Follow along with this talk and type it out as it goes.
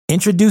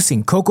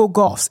Introducing Coco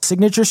Gauff's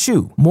signature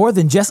shoe, more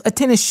than just a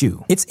tennis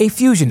shoe. It's a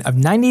fusion of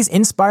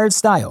 90s-inspired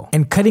style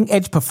and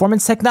cutting-edge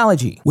performance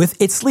technology.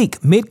 With its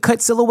sleek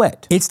mid-cut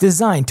silhouette, it's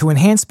designed to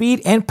enhance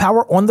speed and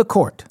power on the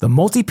court. The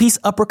multi-piece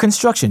upper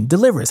construction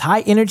delivers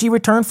high-energy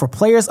return for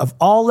players of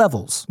all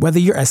levels. Whether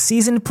you're a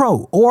seasoned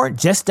pro or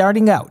just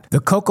starting out, the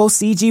Coco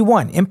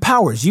CG1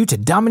 empowers you to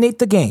dominate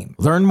the game.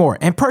 Learn more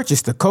and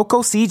purchase the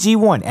Coco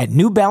CG1 at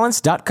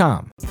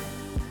newbalance.com.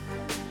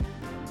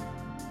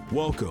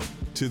 Welcome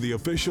to the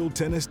official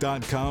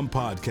Tennis.com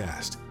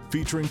podcast,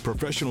 featuring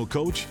professional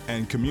coach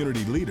and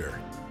community leader,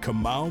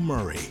 Kamau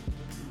Murray.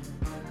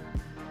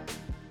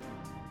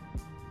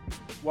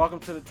 Welcome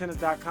to the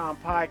Tennis.com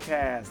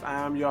podcast.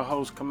 I am your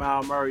host,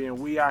 Kamau Murray, and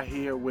we are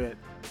here with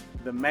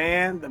the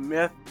man, the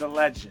myth, the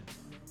legend,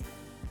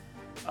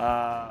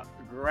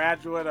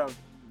 graduate of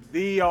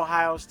The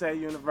Ohio State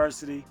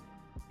University,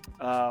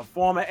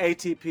 former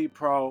ATP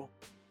pro,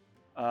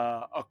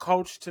 a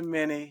coach to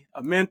many,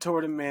 a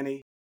mentor to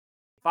many,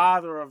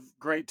 father of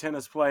great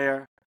tennis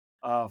player,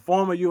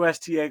 former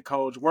USTA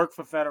coach, worked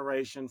for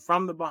Federation,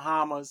 from the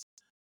Bahamas,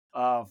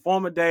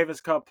 former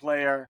Davis Cup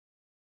player.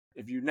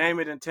 If you name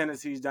it in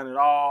tennis, he's done it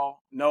all,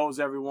 knows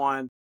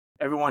everyone.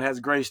 Everyone has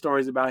great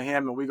stories about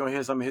him, and we're going to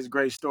hear some of his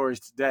great stories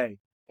today.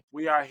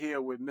 We are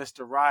here with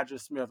Mr. Roger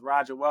Smith.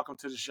 Roger, welcome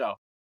to the show.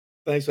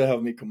 Thanks for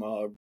having me,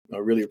 Kamal. I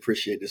really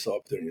appreciate this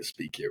opportunity to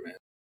speak here, man.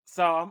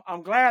 So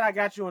I'm glad I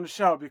got you on the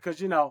show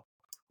because, you know,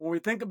 when we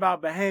think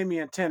about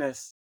Bahamian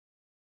tennis,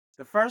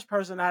 the first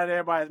person out of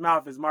everybody's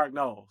mouth is Mark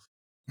Knowles.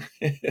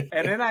 And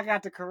then I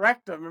got to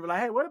correct him and be like,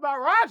 hey, what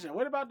about Roger?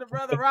 What about the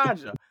brother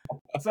Roger?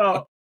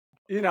 So,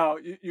 you know,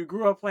 you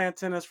grew up playing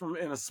tennis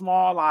in a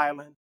small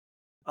island.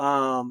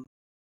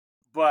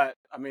 But,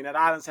 I mean, that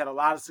island's had a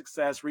lot of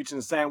success, reaching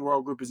the same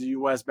world group as the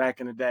U.S.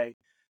 back in the day.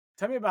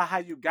 Tell me about how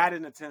you got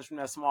into tennis from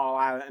that small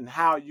island and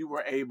how you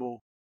were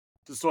able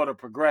to sort of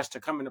progress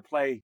to come into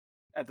play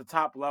at the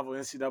top level,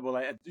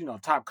 NCAA, at, you know,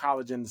 top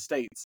college in the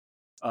States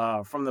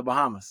from the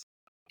Bahamas.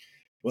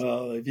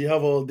 Well, if you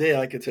have all day,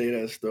 I could tell you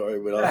that story,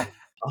 but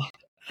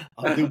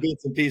I'll do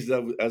bits and pieces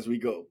as we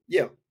go.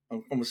 Yeah,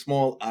 I'm from a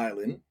small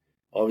island,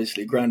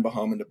 obviously Grand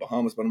Bahama in the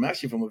Bahamas, but I'm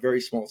actually from a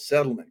very small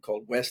settlement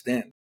called West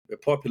End. The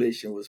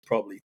population was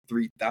probably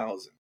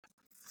 3,000.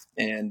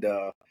 And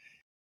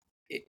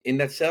in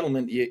that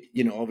settlement,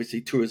 you know,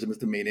 obviously tourism is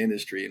the main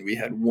industry, and we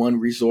had one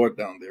resort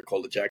down there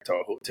called the Jack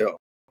Tower Hotel.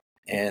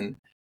 And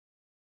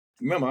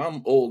remember,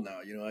 I'm old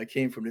now. You know, I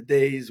came from the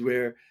days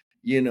where,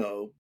 you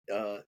know,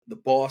 the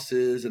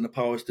bosses and the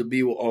powers to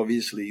be were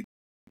obviously,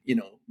 you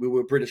know, we were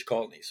a British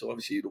colony. So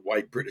obviously the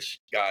white British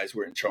guys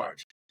were in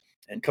charge.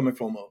 And coming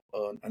from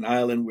an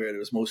island where there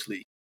was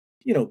mostly,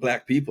 you know,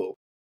 black people,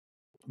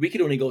 we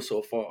could only go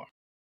so far,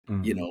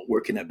 you know,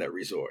 working at that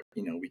resort.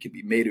 You know, we could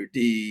be maitre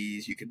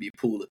d's, you could be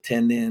pool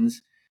attendants.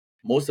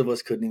 Most of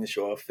us couldn't even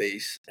show our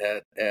face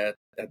at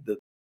the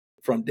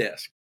front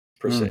desk,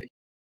 per se,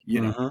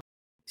 you know.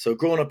 So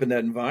growing up in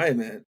that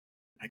environment,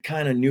 I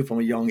kind of knew from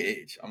a young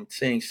age, I'm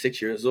saying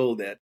 6 years old,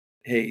 that,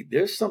 hey,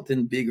 there's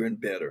something bigger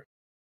and better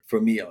for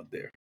me out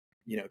there.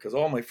 You know, because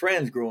all my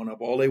friends growing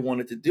up, all they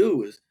wanted to do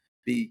was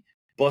be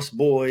bus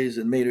boys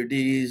and maitre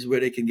d's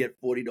where they can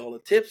get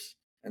 $40 tips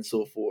and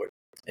so forth.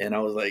 And I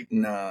was like,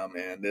 nah,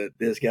 man,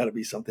 there's got to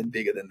be something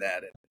bigger than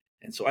that.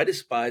 And so I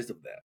despised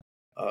of that.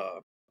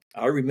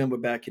 I remember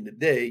back in the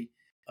day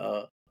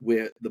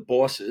where the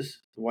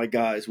bosses, the white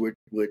guys, would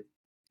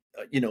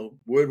you know,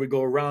 word would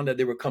go around that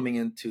they were coming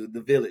into the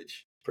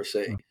village, per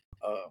se,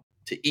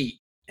 to eat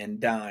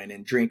and dine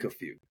and drink a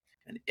few.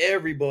 And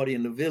everybody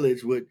in the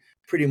village would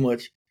pretty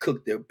much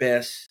cook their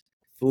best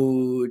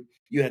food.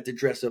 You had to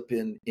dress up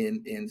in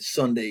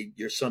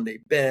your Sunday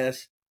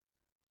best.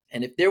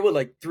 And if there were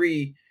like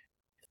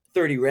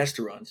 30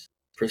 restaurants,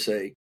 per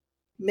se,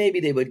 maybe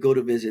they would go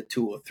to visit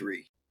 2 or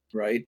 3,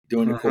 right,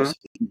 during the course of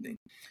the evening.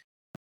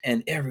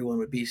 And everyone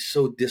would be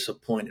so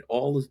disappointed.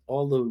 All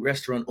the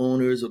restaurant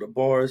owners or the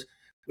bars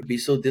would be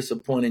so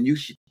disappointed.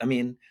 I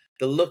mean,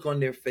 the look on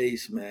their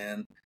face,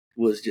 man,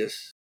 was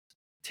just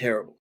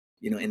terrible,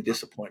 you know, in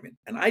disappointment.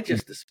 And I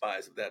just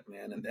despised that,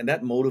 man. And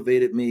that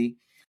motivated me.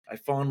 I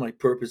found my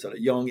purpose at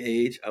a young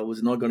age. I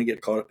was not going to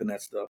get caught up in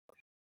that stuff.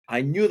 I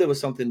knew there was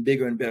something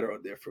bigger and better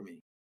out there for me.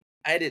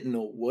 I didn't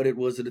know what it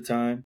was at the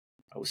time.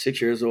 I was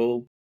 6 years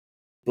old,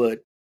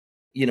 but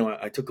you know,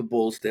 I took a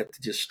bold step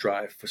to just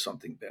strive for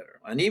something better.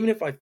 And even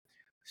if I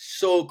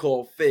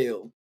so-called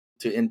failed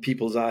in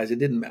people's eyes, it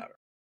didn't matter.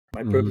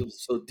 My purpose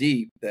was so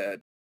deep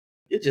that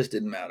it just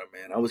didn't matter,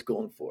 man. I was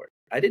going for it.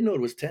 I didn't know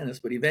it was tennis,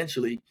 but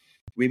eventually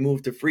we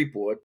moved to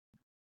Freeport,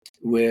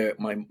 where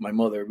my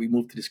mother, we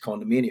moved to this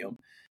condominium,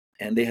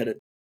 and they had a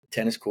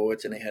tennis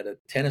courts and they had a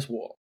tennis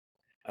wall.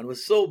 And it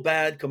was so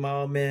bad,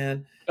 Kamal,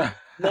 man.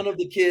 None of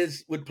the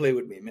kids would play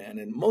with me, man.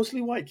 And mostly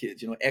white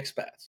kids, you know,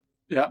 expats.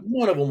 Yeah.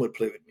 None of them would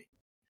play with me.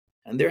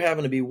 And there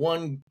happened to be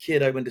one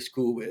kid I went to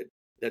school with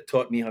that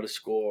taught me how to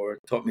score,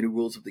 taught me the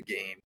rules of the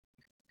game.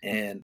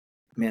 And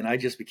man, I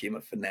just became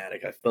a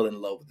fanatic. I fell in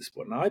love with the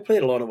sport. Now, I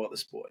played a lot of other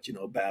sports, you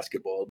know,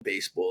 basketball,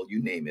 baseball,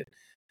 you name it,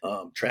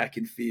 track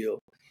and field.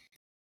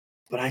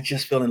 but I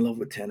just fell in love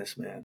with tennis,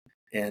 man.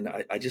 And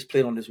I just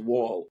played on this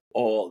wall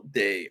all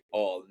day,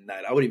 all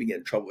night. I would even get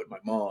in trouble with my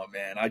mom,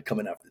 man. I'd come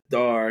in after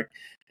dark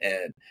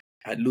and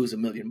I'd lose a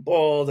million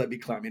balls. I'd be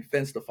climbing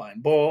fence to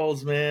find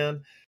balls,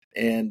 man.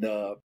 And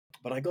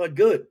but I got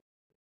good.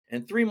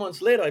 And 3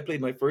 months later, I played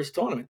my first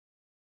tournament.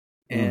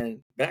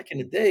 And back in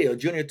the day, a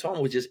junior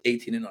tournament was just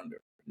 18 and under.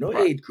 No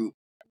Right. age group,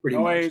 pretty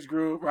No much. age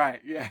group,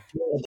 right? Yeah.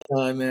 All the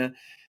time, man.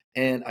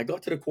 And I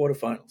got to the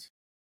quarterfinals.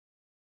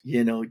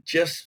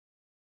 Just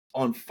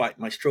on fight.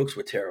 My strokes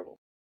were terrible.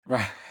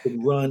 Right.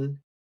 Could run.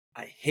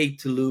 I hate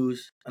to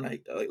lose. And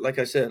like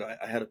I said,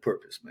 I had a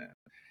purpose, man.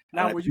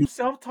 Now, were you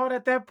self-taught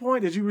at that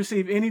point? Did you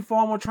receive any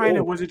formal training?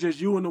 Or was it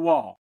just you and the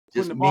wall?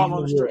 Just Putting the me ball and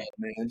on the the wall, string?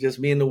 man. Just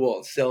me and the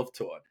wall,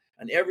 self-taught.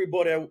 And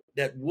everybody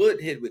that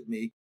would hit with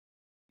me,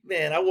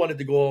 man, I wanted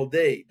to go all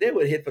day. They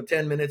would hit for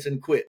 10 minutes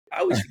and quit.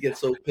 I used to get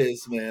so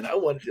pissed, man. I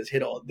wanted to just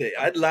hit all day.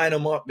 I'd line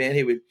them up, man,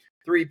 hit with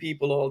 3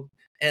 people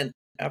and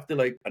after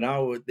like an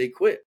hour, they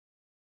quit.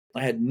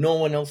 I had no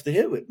one else to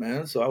hit with,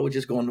 man. So I would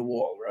just go on the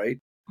wall, right?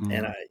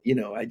 And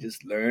I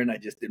just learned. I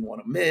just didn't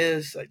want to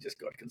miss. I just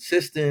got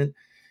consistent.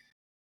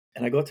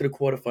 And I got to the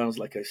quarterfinals,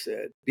 like I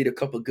said, beat a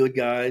couple of good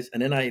guys.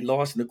 And then I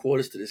lost in the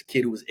quarters to this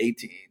kid who was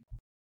 18.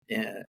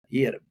 And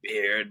he had a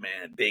beard,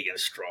 man, big and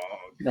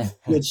strong,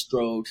 good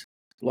strokes.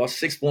 Lost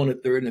 6-4 in the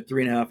third in a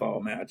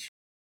 3.5-hour match.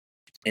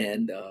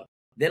 And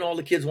then all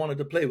the kids wanted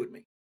to play with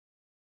me.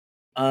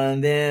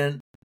 And then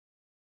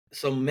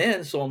some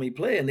men saw me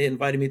play and they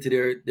invited me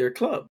to their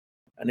club.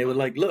 And they were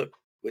like, look,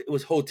 it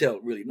was hotel,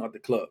 really, not the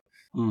club.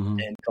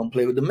 And come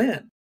play with the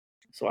men.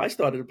 So I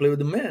started to play with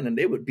the men and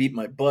they would beat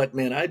my butt,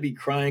 man. I'd be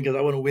crying because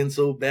I want to win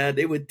so bad.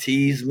 They would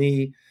tease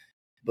me,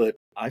 but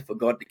I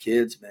forgot the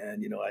kids,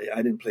 man.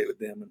 I didn't play with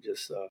them and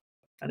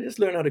I just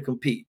learned how to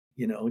compete,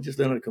 just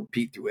learned how to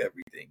compete through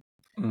everything.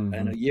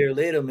 And a year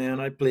later, man,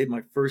 I played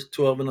my first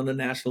 12 and under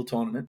national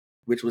tournament,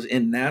 which was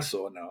in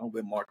Nassau now,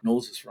 where Mark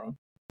Knowles is from.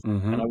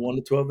 And I won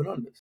the 12 and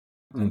unders.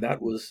 And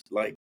that was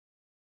like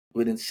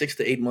within 6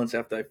 to 8 months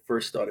after I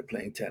first started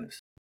playing tennis.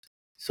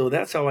 So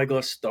that's how I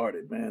got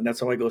started, man. That's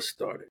how I got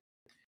started.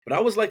 But I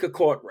was like a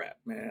court rat,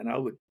 man.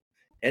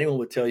 Anyone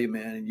would tell you,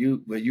 man,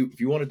 if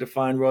you wanted to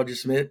find Roger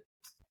Smith,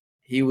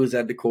 he was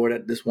at the court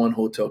at this one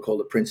hotel called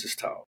the Princess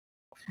Tower.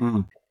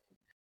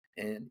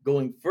 And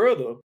going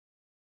further,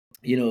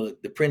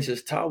 the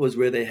Princess Tower was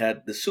where they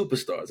had the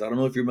superstars. I don't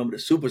know if you remember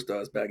the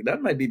superstars back.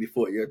 That might be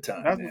before your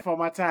time. That's man. before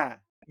my time.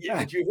 Yeah,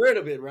 but you've heard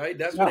of it, right?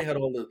 That's when they had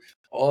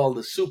all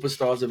the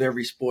superstars of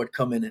every sport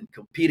come in and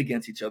compete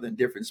against each other in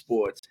different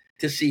sports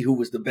to see who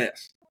was the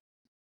best.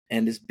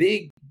 And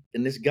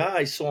this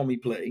guy saw me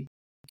play,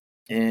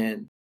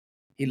 and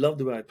he loved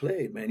the way I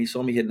played, man. He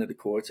saw me hitting at the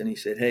courts, and he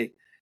said, "Hey,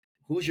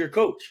 who's your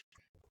coach?"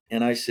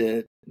 And I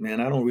said,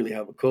 "Man, I don't really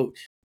have a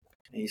coach."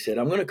 And he said,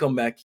 "I'm going to come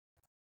back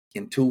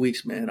in 2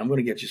 weeks, man. I'm going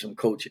to get you some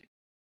coaching."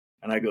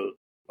 And I go,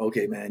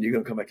 "Okay, man, you're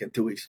going to come back in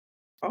 2 weeks.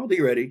 I'll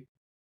be ready."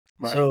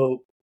 Right.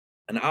 So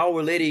an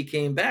hour later, he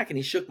came back and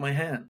he shook my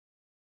hand,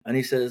 and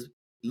he says,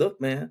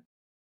 "Look, man,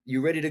 you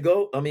ready to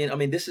go? I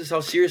mean, this is how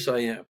serious I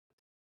am."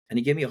 And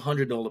he gave me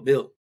 $100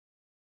 bill.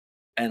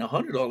 And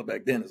 $100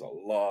 back then is a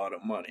lot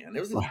of money. And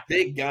there was this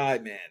big guy,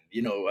 man,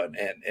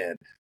 and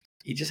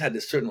he just had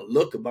this certain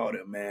look about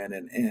him, man,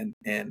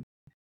 and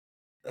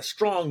a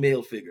strong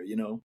male figure,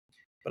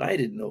 But I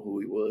didn't know who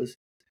he was.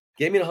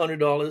 Gave me the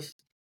 $100.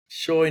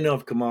 Sure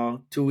enough, come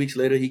on. 2 weeks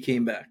later, he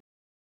came back.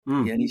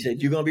 And he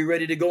said, "You're going to be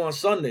ready to go on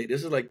Sunday."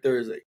 This is like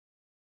Thursday.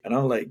 And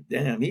I'm like,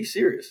 damn, he's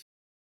serious.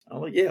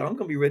 I'm like, yeah, I'm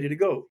going to be ready to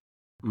go.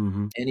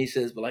 And he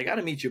says, "Well, I got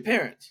to meet your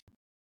parents."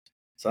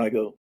 So I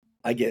go,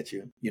 "I get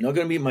you. You're not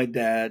going to meet my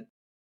dad."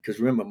 Because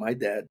remember, my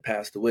dad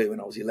passed away when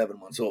I was 11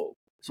 months old.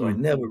 So I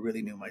never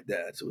really knew my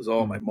dad. So it was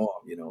all my mom,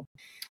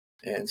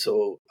 And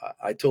so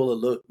I told her,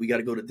 "Look, we got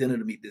to go to dinner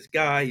to meet this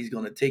guy. He's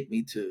going to take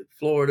me to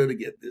Florida to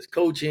get this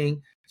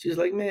coaching." She's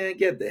like, "Man,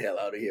 get the hell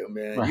out of here,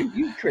 man.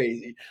 You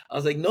crazy." I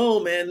was like, "No,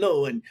 man,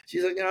 no." And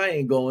she's like, "I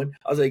ain't going."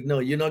 I was like, "No,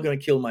 you're not going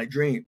to kill my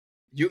dream.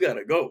 You got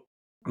to go."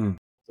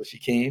 So she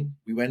came.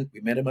 We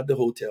met him at the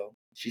hotel.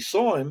 She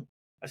saw him.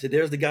 I said,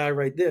 "There's the guy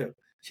right there."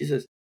 She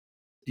says,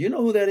 "Do you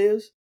know who that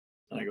is?"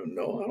 And I go,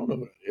 "No, I don't know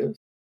who that is."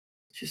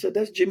 She said,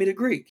 "That's Jimmy the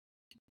Greek."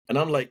 And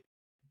I'm like,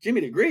 "Jimmy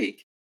the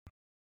Greek?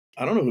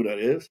 I don't know who that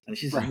is." And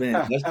she says, "Man,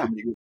 that's Jimmy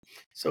the Greek."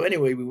 So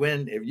anyway, we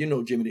went. If you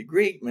know Jimmy the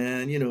Greek,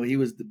 man, he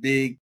was the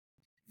big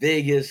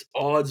Vegas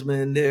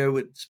oddsman there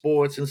with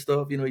sports and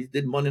stuff. He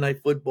did Monday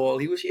Night Football.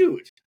 He was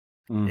huge.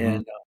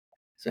 And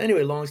so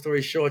anyway, long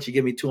story short, she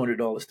gave me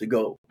 $200 to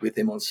go with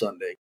him on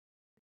Sunday.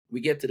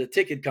 We get to the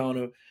ticket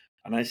counter,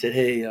 and I said,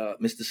 "Hey,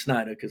 Mr.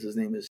 Snyder," because his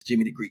name is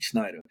Jimmy the Greek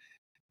Snyder.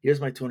 "Here's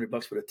my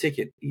 $200 for the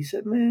ticket." He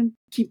said, "Man,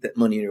 keep that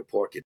money in your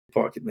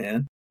pocket,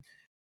 man."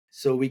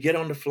 So we get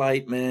on the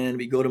flight, man.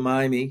 We go to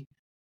Miami,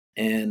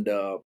 and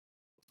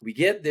we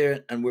get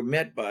there, and we're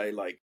met by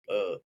like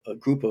a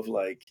group of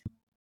like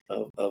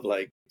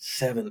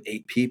 7,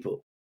 8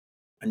 people,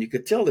 and you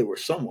could tell they were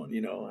someone,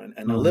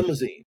 and a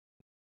limousine.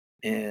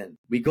 And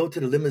we go to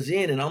the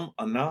limousine, and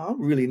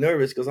I'm really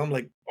nervous because I'm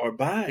like, "Our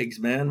bags,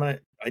 man!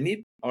 I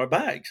need our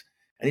bags."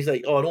 And he's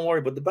like, oh, don't worry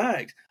about the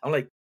bags. I'm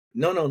like,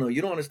 no,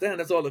 you don't understand.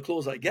 That's all the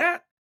clothes I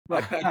got.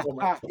 I packed all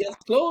my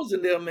best clothes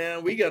in there,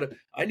 man.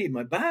 I need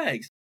my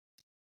bags.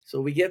 So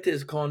we get to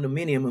his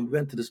condominium and we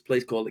went to this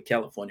place called the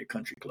California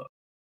Country Club,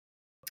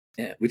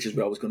 which is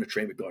where I was going to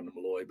train with Gardner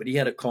Malloy. But he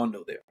had a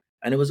condo there,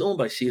 and it was owned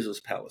by Caesar's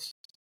Palace.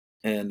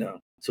 And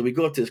so we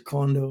go up to his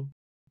condo,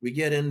 we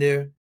get in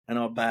there, and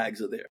our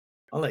bags are there.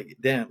 I'm like,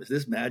 damn, is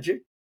this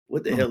magic?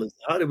 What the hell is?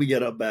 How did we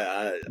get our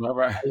bag? I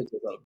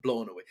was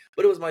blown away.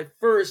 But it was my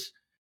first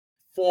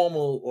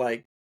formal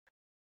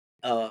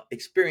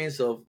experience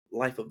of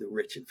life of the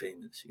rich and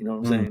famous. You know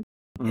what I'm saying?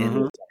 And it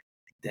was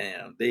like,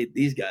 damn,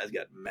 these guys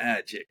got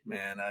magic,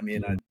 man. I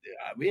mean,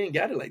 we ain't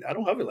got it like that. I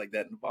don't have it like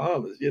that in the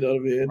Bahamas. You know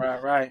what I mean?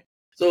 Right.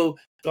 So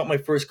got my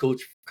first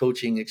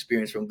coaching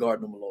experience from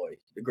Gardner Malloy,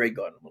 the great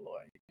Gardner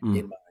Malloy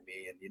in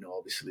Miami, and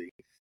obviously,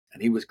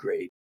 and he was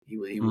great.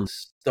 He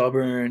was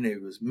stubborn. He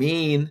was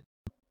mean,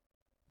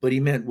 but he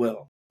meant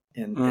well.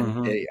 And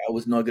hey, I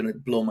was not going to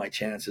blow my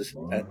chances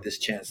at this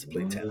chance to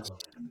play tennis.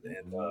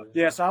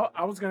 So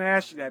I was going to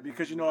ask you that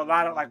because, a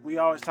lot of, like, we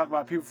always talk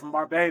about people from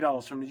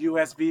Barbados, from the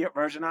U.S.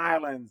 Virgin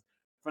Islands,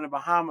 from the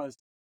Bahamas,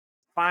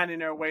 finding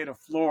their way to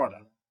Florida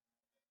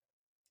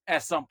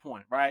at some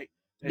point, right?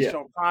 They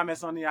show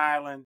promise on the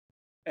island,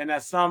 and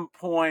at some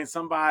point,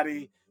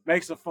 somebody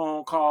makes a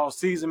phone call,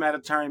 sees them at a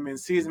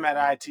tournament, sees them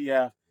at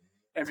ITF,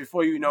 and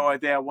before you know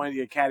it, they're at one of the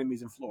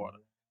academies in Florida.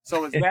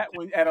 So is that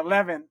when, at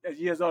 11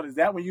 years old, is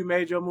that when you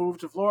made your move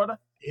to Florida?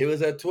 It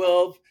was at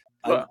 12.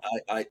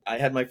 I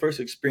had my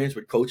first experience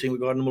with coaching with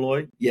Gardner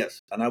Malloy.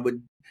 Yes.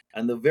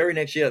 And the very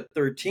next year at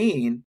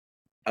 13,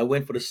 I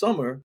went for the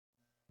summer.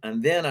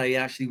 And then I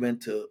actually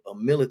went to a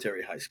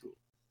military high school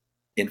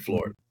in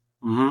Florida.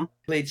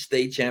 Played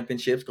state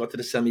championships, got to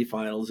the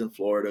semifinals in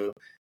Florida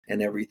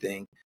and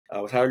everything.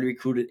 I was highly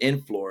recruited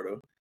in Florida,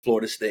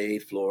 Florida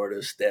State,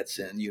 Florida,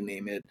 Stetson, you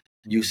name it,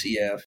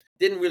 UCF.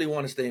 Didn't really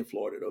want to stay in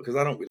Florida, though, because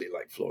I don't really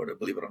like Florida,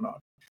 believe it or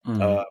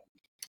not.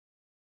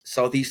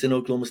 Southeastern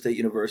Oklahoma State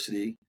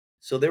University.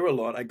 So there were a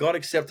lot. I got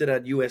accepted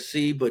at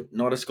USC, but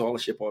not a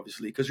scholarship,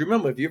 obviously. Because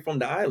remember, if you're from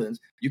the islands,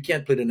 you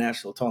can't play the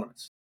national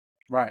tournaments.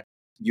 Right.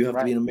 You have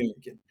to be an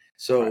American.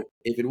 So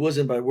if it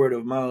wasn't by word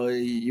of mouth,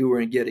 you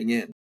weren't getting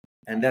in.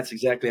 And that's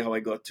exactly how I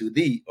got to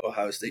the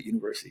Ohio State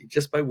University,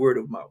 just by word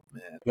of mouth,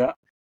 man. Yeah.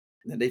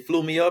 And they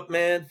flew me up,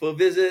 man, for a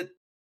visit.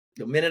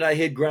 The minute I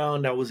hit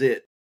ground, that was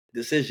it.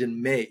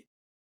 Decision made.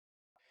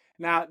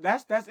 Now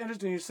that's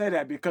interesting you say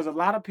that because a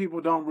lot of people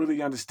don't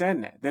really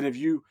understand that if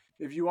you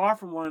are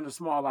from one of the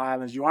small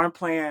islands, you aren't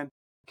playing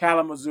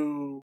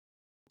Kalamazoo,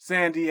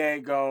 San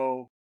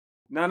Diego,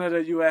 none of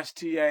the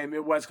USTA,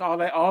 Midwest, all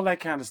that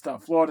kind of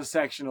stuff, Florida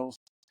sectionals.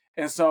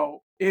 And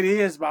so it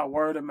is by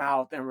word of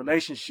mouth and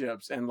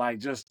relationships and like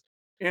just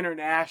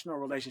international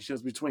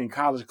relationships between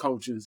college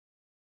coaches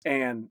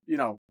and,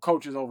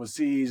 coaches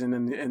overseas and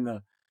in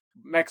the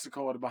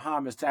Mexico or the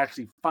Bahamas to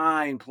actually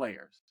find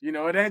players.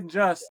 It ain't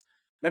just,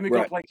 let me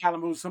go play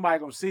Kalamazoo, somebody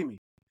going to see me.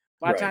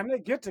 By the time they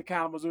get to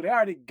Kalamazoo, they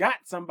already got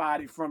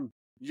somebody from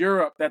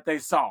Europe that they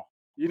saw,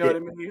 what I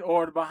mean?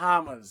 Or the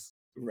Bahamas.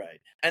 Right.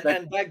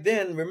 And back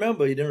then,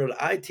 remember, the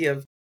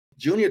ITF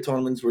junior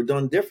tournaments were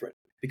done different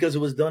because it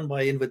was done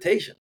by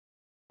invitation.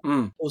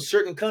 Well,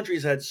 certain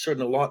countries had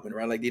certain allotment,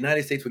 right? Like the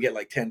United States would get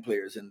like 10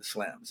 players in the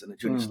slams, in the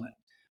junior slam.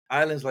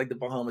 Islands like the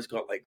Bahamas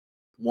got like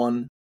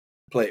one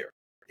player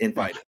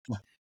invited.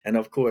 And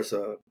of course,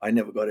 I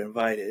never got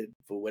invited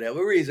for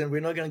whatever reason.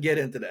 We're not going to get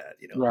into that.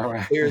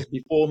 Players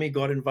before me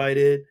got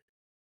invited.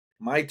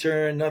 My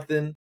turn,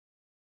 nothing.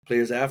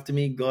 Players after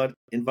me got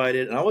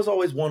invited. And I was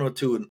always one or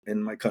two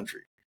in my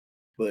country.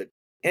 But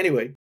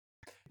anyway.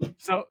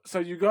 So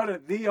you go to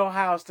the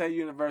Ohio State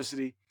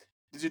University.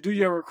 Did you do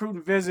your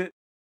recruiting visit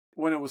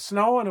when it was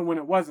snowing or when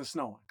it wasn't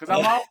snowing? Because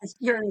I'm always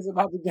curious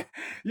about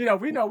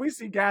we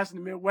see guys in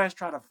the Midwest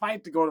try to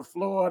fight to go to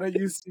Florida,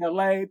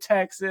 UCLA,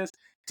 Texas,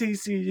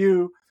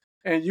 TCU,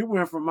 and you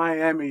went from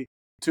Miami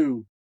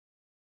to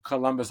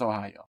Columbus,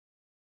 Ohio.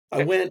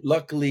 I went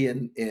luckily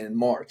in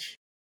March.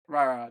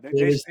 Right.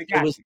 They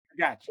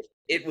got you.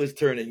 It was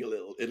turning a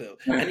little, and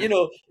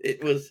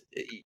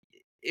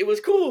it was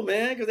cool,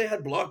 man, because they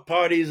had block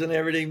parties and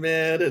everything,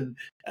 man.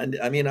 And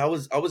I mean, I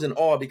was in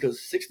awe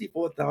because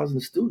 64,000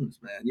 students,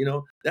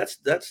 man. That's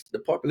the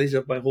population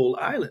of my whole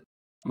island.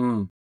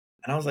 And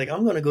I was like,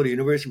 I'm going to go to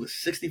university with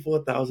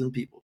 64,000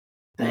 people.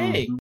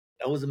 Dang,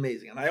 that was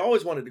amazing. And I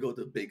always wanted to go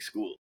to a big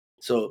school.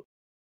 So,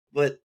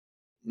 but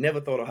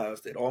never thought Ohio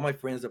State. All my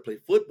friends that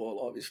played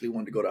football obviously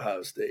wanted to go to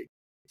Ohio State.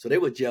 So they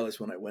were jealous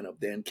when I went up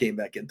there and came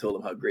back and told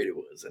them how great it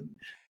was. And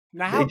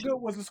now, how good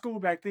was the school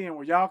back then?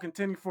 Were y'all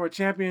contending for a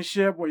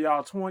championship? Were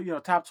y'all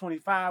top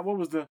 25? What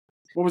was the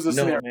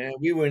scenario? No, man,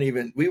 we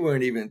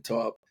weren't even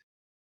top.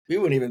 We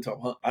weren't even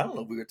top. I don't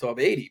know if we were top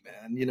 80,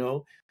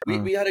 man.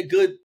 We had a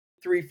good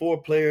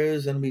 3-4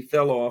 players, and we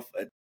fell off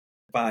at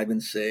 5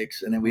 and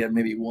 6, and then we had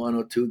maybe 1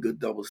 or 2 good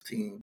doubles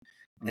team,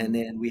 and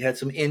then we had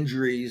some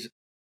injuries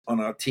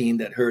on our team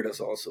that hurt us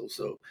also.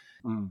 So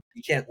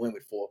you can't win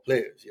with 4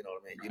 players. You know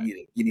what I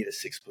mean? You need a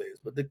 6 players.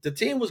 But the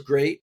team was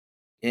great,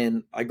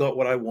 and I got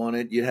what I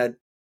wanted. You had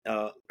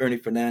Ernie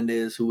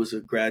Fernandez, who was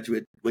a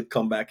graduate, would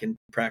come back and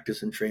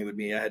practice and train with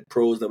me. I had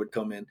pros that would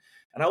come in,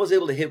 and I was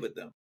able to hit with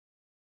them,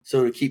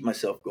 so to keep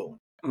myself going.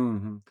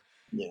 Mm-hmm.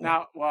 Yeah.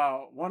 Now,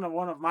 well, one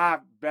of my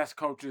best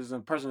coaches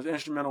and person who's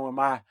instrumental in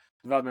my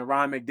development,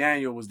 Ron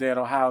McDaniel, was there at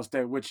Ohio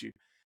State with you.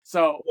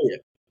 So, Oh, yeah.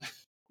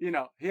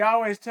 He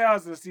always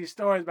tells us these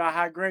stories about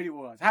how great he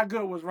was. How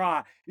good was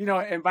Ron?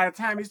 And by the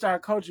time he started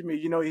coaching me,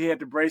 he had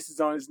the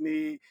braces on his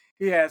knee.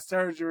 He had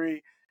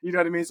surgery. You know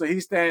what I mean? So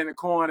he's standing in the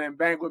corner and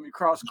bang with me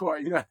cross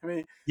court. You know what I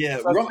mean? Yeah,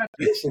 So,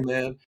 listen,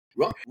 man.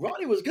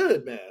 Ronnie was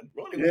good, man.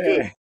 Ronnie was good.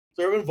 yeah.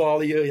 Serving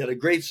volley, he had a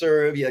great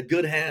serve. He had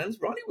good hands.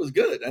 Ronnie was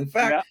good. In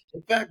fact,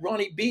 Yeah.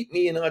 Ronnie beat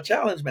me in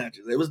challenge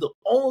matches. It was the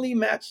only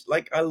match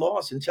I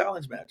lost in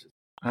challenge matches.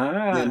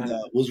 And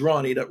was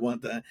Ronnie that one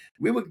time.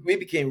 We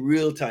became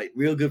real tight,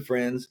 real good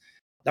friends.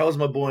 That was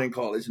my boy in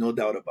college, no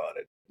doubt about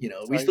it.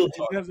 So we still he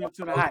talk. lives up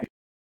to the hype.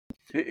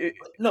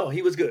 No,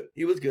 he was good.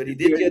 He was good. He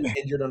did get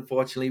injured,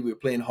 unfortunately. We were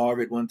playing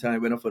Harvard one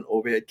time, went off an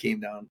overhead, came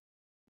down.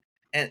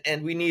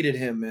 And we needed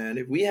him, man.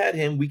 If we had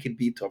him, we could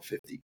beat top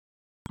 50.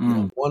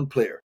 One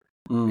player.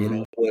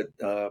 Mm-hmm.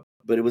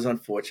 But it was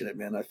unfortunate,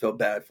 man. I felt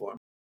bad for him.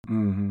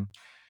 Mm-hmm.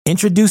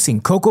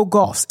 Introducing Coco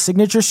Golf's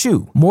signature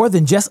shoe. More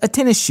than just a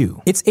tennis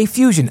shoe, it's a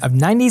fusion of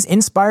 90s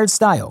inspired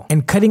style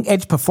and cutting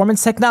edge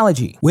performance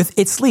technology. With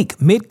its sleek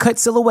mid-cut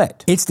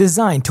silhouette, it's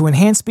designed to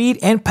enhance speed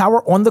and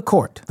power on the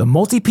court. The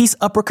multi-piece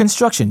upper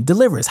construction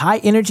delivers high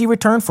energy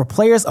return for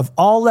players of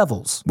all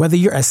levels. Whether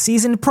you're a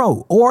seasoned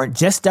pro or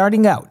just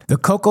starting out, the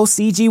Coco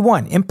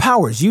CG1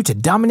 empowers you to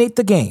dominate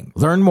the game.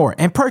 Learn more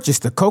and purchase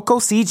the Coco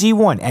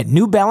CG1 at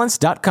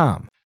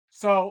newbalance.com.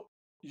 So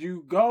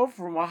you go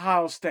from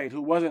Ohio State,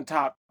 who wasn't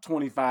top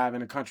 25 in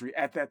the country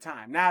at that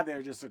time. Now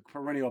they're just a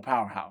perennial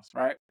powerhouse,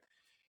 right?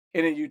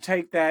 And then you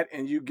take that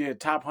and you get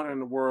top 100 in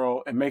the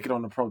world and make it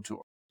on the Pro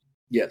Tour.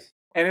 Yes.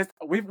 And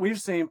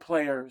we've seen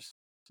players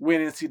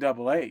win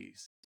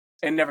NCAAs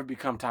and never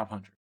become top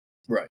 100.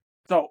 Right.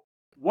 So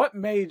what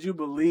made you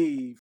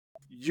believe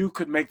you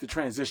could make the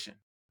transition?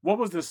 What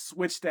was the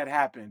switch that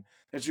happened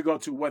that you go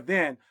to what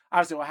then,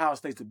 obviously Ohio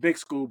State's a big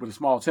school, but a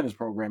small tennis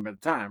program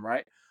at the time,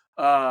 right?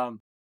 To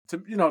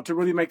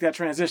really make that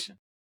transition.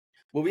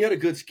 Well, we had a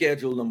good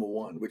schedule, number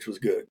one, which was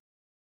good.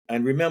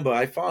 And remember,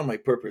 I found my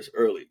purpose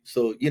early.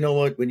 So you know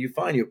what? When you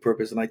find your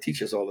purpose, and I teach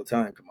this all the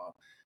time, come on,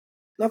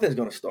 nothing's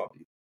going to stop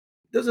you.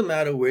 Doesn't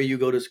matter where you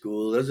go to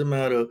school. Doesn't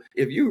matter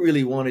if you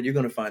really want it, you're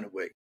going to find a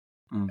way.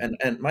 Mm.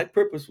 And my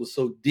purpose was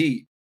so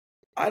deep.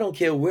 I don't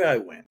care where I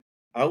went.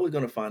 I was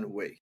going to find a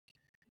way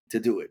to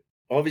do it.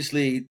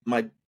 Obviously,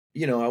 I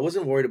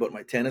wasn't worried about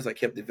my tennis. I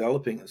kept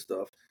developing and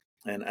stuff.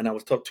 And I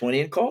was top 20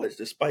 in college,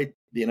 despite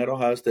being at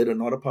Ohio State or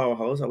not a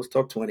powerhouse. I was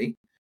top 20.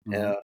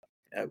 Mm-hmm.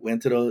 I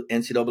went to the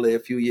NCAA a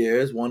few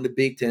years, won the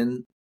Big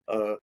Ten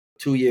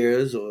 2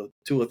 years or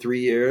 2 or 3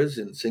 years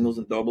in singles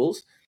and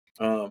doubles.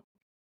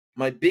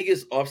 My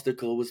biggest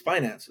obstacle was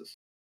finances,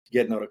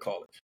 getting out of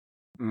college.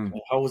 Mm-hmm.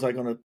 How was I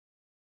going to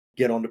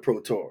get on the Pro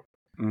Tour?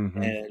 Mm-hmm.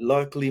 And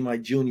luckily, my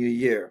junior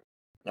year,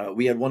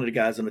 we had one of the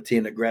guys on the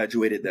team that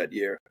graduated that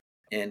year,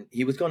 and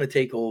he was going to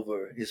take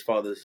over his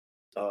father's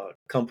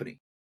company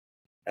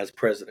as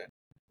president.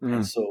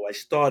 And so I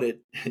started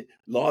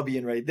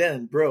lobbying right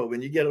then, bro,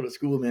 when you get out of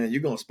school, man,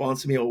 you're going to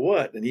sponsor me or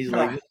what? And he's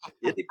like,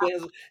 it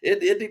depends.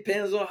 It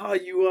depends on how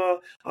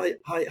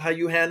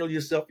you handle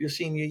yourself your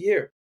senior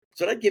year.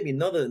 So that gave me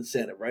another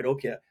incentive, right?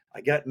 Okay, I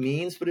got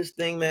means for this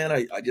thing, man.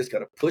 I just got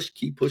to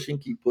keep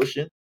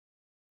pushing.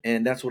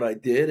 And that's what I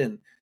did. And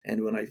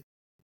when I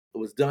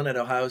was done at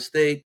Ohio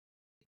State,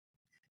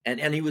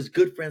 and he was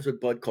good friends with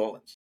Bud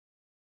Collins.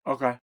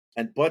 Okay.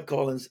 And Bud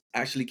Collins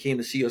actually came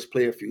to see us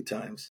play a few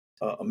times,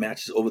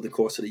 matches over the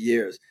course of the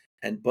years.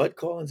 And Bud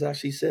Collins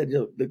actually said,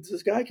 "Yo,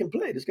 this guy can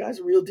play. This guy's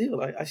a real deal.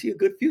 I see a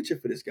good future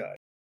for this guy."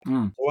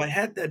 So I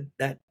had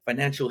that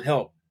financial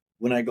help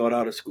when I got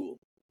out of school.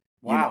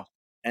 Wow.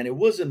 And it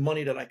wasn't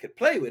money that I could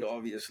play with,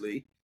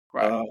 obviously.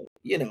 Right.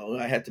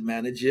 I had to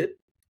manage it.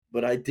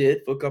 But I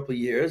did for a couple of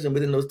years. And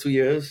within those 2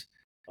 years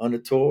on the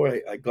tour,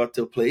 I got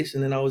to a place.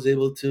 And then I was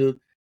able to,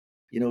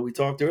 we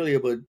talked earlier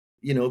about,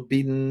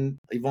 beating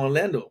Yvonne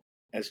Lendl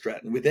at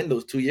Stratton within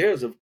those 2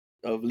 years of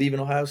leaving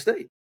Ohio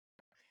State.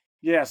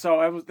 Yeah,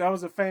 so that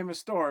was a famous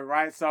story,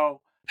 right? So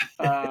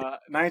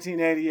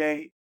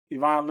 1988,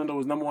 Yvonne Lendl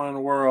was number 1 in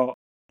the world,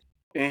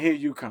 and here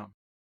you come.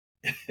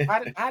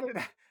 How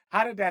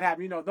did that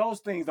happen?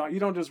 Those things you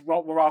don't just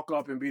walk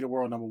up and be the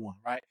world number 1,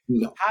 right?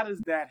 No. How does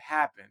that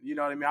happen? You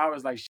know what I mean? I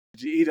was like,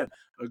 did you eat a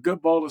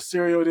good bowl of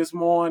cereal this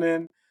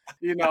morning?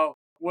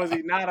 Was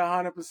he not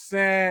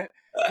 100%?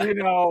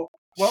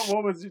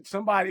 What was it?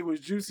 Somebody was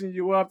juicing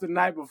you up the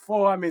night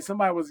before. I mean,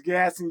 somebody was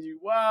gassing you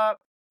up,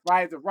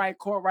 right? The right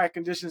court, right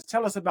conditions.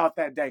 Tell us about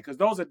that day, because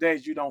those are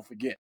days you don't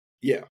forget.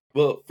 Yeah.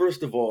 Well,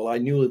 first of all, I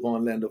knew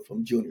Yvonne Lendl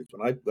from juniors.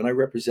 When I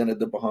represented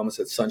the Bahamas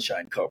at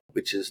Sunshine Cup,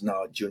 which is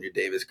now Junior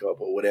Davis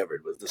Cup or whatever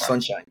it was, the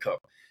Sunshine Cup,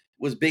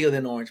 was bigger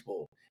than Orange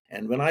Bowl.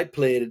 And when I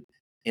played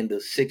in the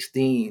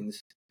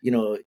 16s,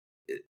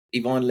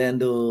 Yvonne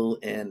Lendl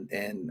and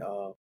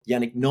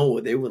Yannick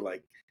Noah, they were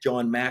like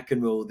John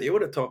McEnroe. They were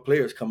the top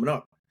players coming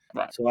up.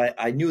 Right. So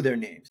I knew their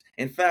names.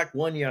 In fact,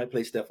 one year I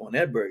played Stephon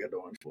Edberg at the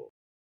Orange Bowl,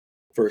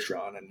 first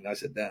round, and I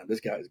said, "Damn, this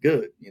guy's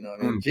good." You know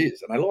what I mean?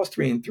 Jeez. And I lost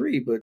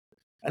 3-3, but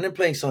and then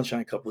playing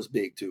Sunshine Cup was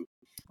big too.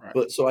 Right.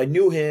 But so I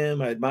knew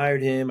him, I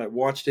admired him, I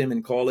watched him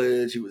in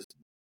college. He was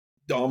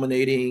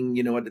dominating,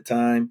 at the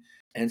time.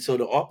 And so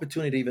the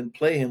opportunity to even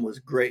play him was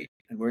great.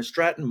 And we're in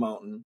Stratton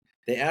Mountain.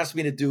 They asked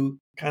me to do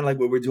kind of like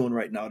what we're doing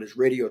right now, this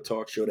radio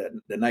talk show that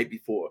the night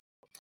before.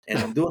 And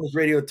I'm doing this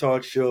radio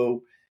talk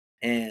show,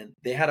 and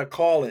they had a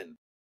call in.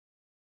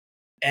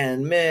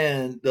 And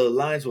man, the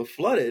lines were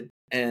flooded,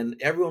 and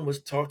everyone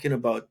was talking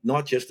about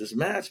not just this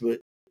match, but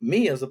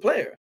me as a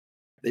player.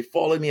 They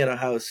followed me at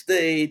Ohio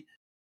State.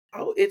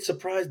 It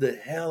surprised the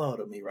hell out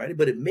of me, right?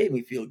 But it made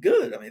me feel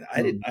good. I mean,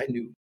 I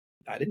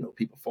didn't know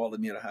people followed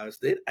me at Ohio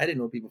State. I didn't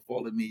know people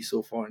followed me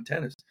so far in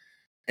tennis.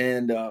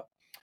 And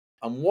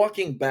I'm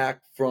walking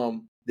back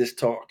from this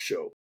talk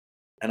show,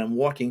 and I'm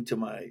walking to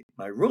my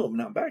room.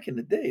 Now, back in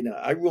the day,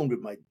 I roomed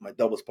with my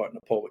doubles partner,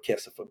 Paul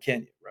Wakesa from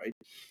Kenya, right?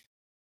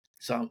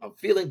 So I'm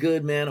feeling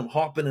good, man. I'm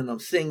hopping and I'm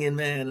singing,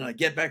 man. And I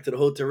get back to the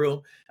hotel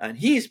room, and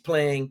he's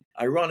playing,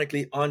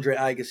 ironically, Andre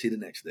Agassi the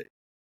next day.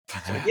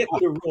 So I get to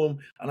the room,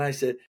 and I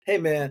said, "Hey,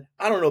 man,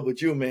 I don't know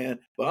about you, man,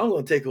 but I'm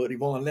going to take over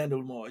Yvonne Lando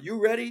tomorrow.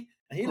 You ready?"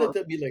 And he looked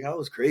at me like I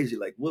was crazy.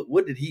 Like,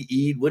 what did he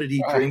eat? What did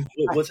he drink?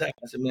 What's happening?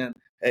 I said, "Man,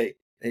 hey,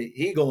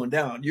 he going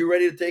down. You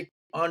ready to take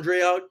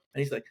Andre out?"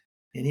 And he's like,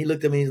 and he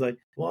looked at me. He's like,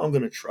 "Well, I'm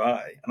going to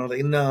try." And I was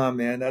like, "Nah,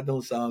 man, that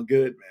don't sound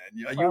good,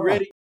 man. Are you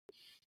ready?"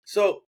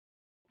 So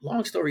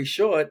long story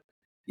short,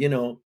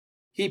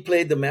 he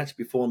played the match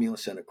before me on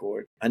center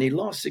court, and he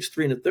lost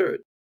 6-3 in the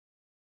third.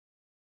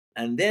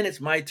 And then it's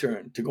my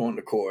turn to go on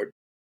the court.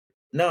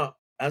 Now,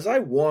 as I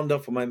warmed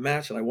up for my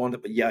match, and I warmed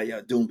up with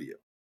Yaya Doumbia,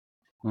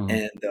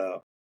 and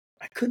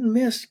I couldn't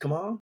miss. Come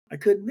on, I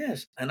couldn't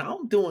miss. And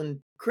I'm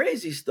doing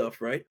crazy stuff,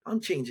 right? I'm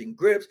changing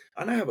grips,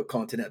 and I have a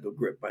continental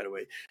grip, by the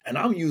way. And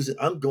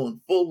I'm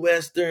going full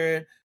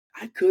Western.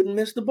 I couldn't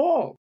miss the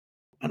ball,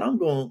 and I'm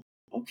going,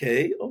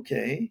 okay,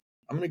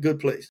 I'm in a good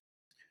place.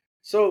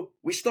 So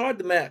we start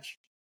the match,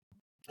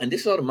 and this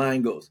is how the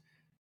mind goes.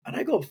 And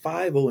I go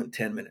 5-0 in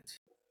 10 minutes.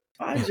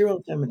 5-0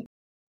 in 10 minutes.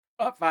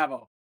 Up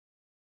 5-0.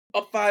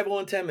 Up 5-0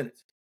 in 10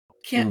 minutes.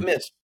 Can't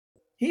miss.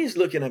 He's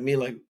looking at me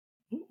like,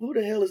 who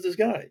the hell is this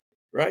guy?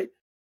 Right?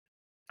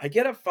 I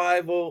get up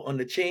 5-0 on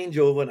the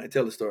changeover, and I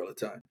tell the story all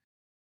the time.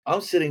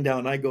 I'm sitting down,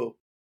 and I go,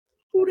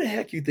 who the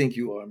heck you think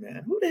you are,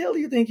 man? Who the hell do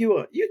you think you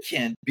are? You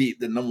can't beat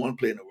the number one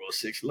player in the world,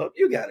 6-love.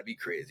 You got to be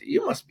crazy.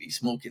 You must be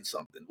smoking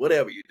something,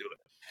 whatever you're doing.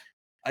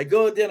 I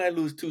go, then I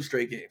lose 2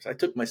 straight games. I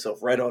took myself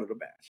right out of the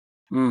match.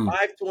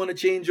 5-2 on the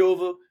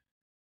changeover.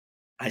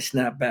 I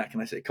snap back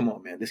and I say, come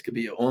on, man, this could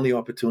be your only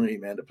opportunity,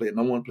 man, to play a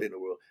number one player in the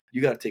world.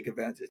 You got to take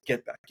advantage.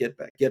 Get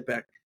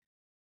back.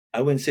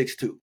 I win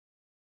 6-2.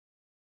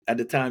 At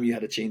the time, you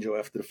had to change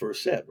after the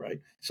first set, right?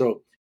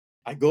 So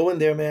I go in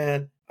there,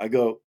 man. I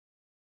go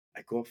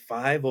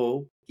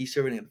 5-0. He's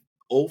serving in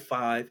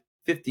 0-5,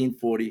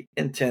 15-40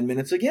 in 10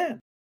 minutes again.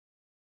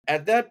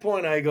 At that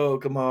point, I go,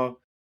 come on,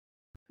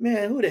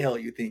 man, who the hell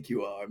you think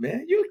you are,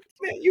 man?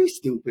 You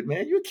stupid,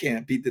 man. You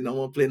can't beat the number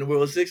one player in the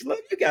world 6-love.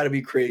 You got to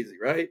be crazy,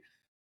 right?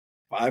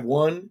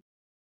 5-1,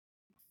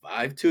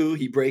 5-2.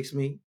 He breaks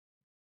me.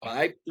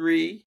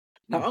 5-3.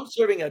 Now I'm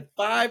serving at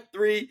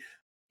 5-3,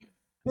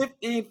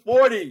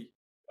 15-40.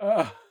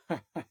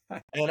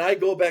 And I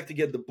go back to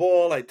get the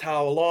ball. I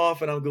towel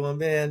off, and I'm going,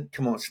 man,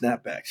 come on,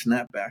 snap back.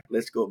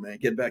 Let's go, man.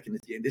 Get back in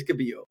this game. This could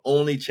be your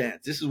only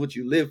chance. This is what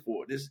you live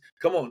for.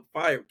 Come on,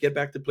 fire. Get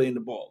back to playing the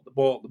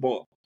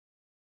ball.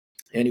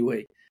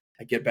 Anyway,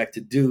 I get back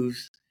to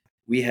dues.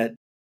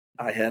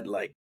 I had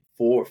like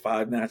 4 or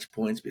 5 match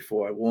points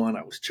before I won.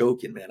 I was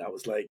choking, man. I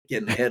was like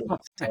getting ahead of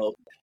myself.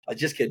 I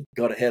just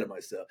got ahead of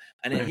myself.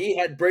 And then he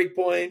had break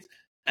points,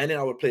 and then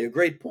I would play a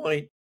great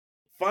point.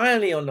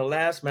 Finally, on the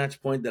last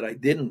match point that I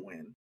didn't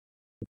win,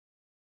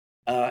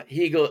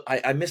 he goes,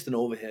 I missed an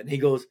overhead.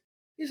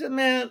 He said,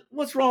 man,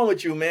 what's wrong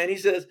with you, man? He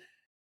says,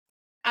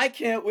 I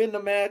can't win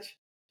the match,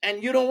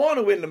 and you don't want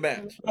to win the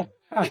match.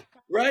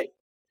 Right?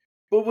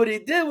 But what he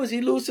did was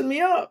he loosened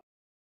me up.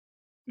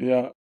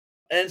 Yeah.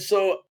 And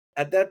so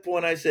at that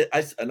point, I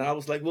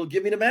was like, well,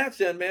 give me the match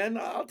then, man.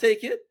 I'll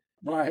take it.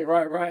 Right.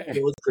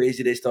 It was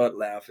crazy. They started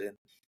laughing.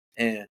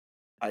 And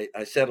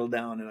I settled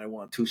down, and I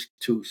won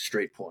two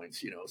straight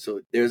points,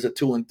 So there's a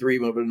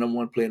 2-3 over the number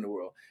one player in the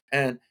world.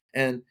 And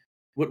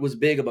what was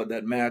big about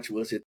that match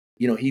was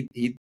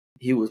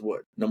he was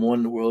what, number one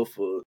in the world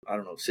for, I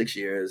don't know, 6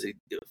 years,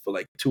 for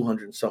like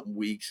 200 and something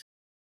weeks.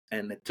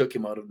 And it took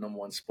him out of number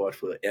one spot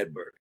for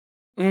Edberg.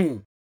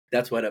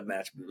 That's why that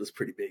match was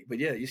pretty big. But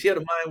yeah, you see how the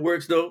mind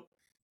works, though?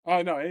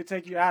 Oh, no, it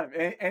take you out of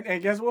it.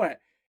 And guess what?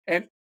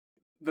 And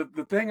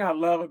the thing I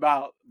love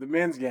about the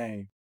men's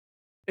game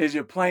is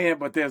you're playing,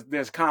 but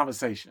there's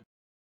conversation.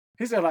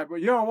 He said, like, well,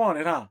 you don't want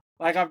it, huh?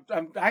 Like,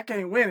 I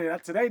can't win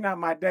it. Today not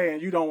my day,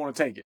 and you don't want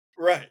to take it.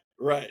 Right.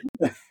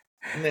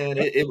 Man,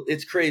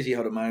 it's crazy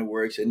how the mind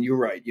works. And you're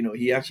right.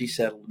 He actually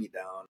settled me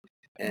down.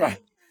 And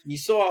he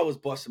saw I was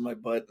busting my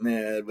butt,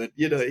 man. But,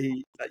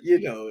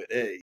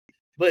 hey.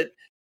 But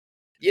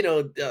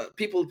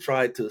people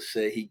tried to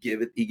say he gave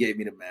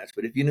me the match,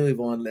 but if you knew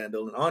Yvonne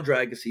Lendl and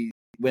Andre Agassi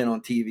went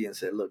on TV and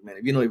said, "Look, man,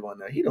 if you know Yvonne,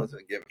 he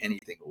doesn't give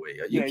anything away.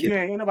 Are you kidding?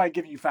 Ain't nobody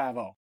giving you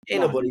 5-0.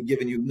 Ain't nobody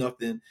giving you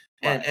nothing,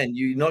 Right. and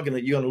you're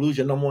gonna lose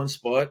your number one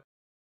spot,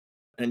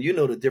 and you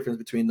know the difference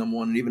between number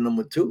one and even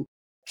number two.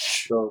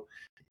 So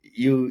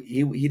he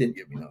didn't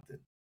give me nothing,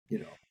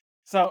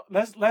 So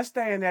let's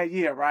stay in that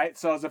year, right?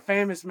 So it's a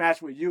famous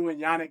match with you and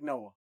Yannick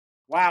Noah,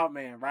 Wild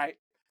Man, right?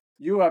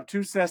 You up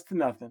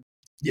 2-0.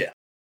 Yeah.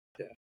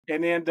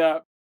 And end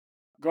up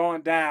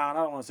going down.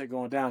 I don't want to say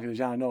going down because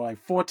Yannick Noah,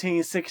 like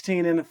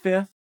 14-16 in the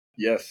fifth.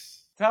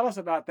 Yes. Tell us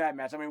about that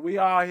match. I mean, we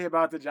all hear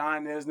about the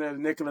John Isner,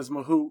 Nicholas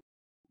Mahut,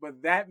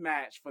 but that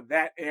match for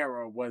that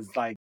era was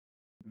like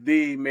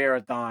the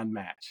marathon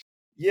match.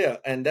 Yeah,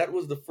 and that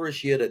was the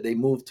first year that they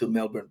moved to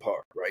Melbourne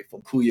Park, right,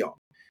 from Kooyong.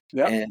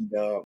 Yeah.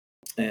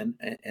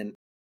 And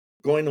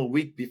going a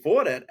week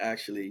before that,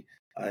 actually,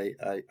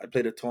 I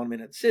played a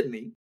tournament at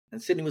Sydney,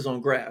 and Sydney was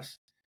on grass.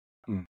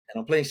 And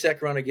I'm playing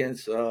second round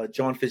against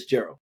John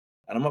Fitzgerald.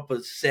 And I'm up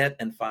a set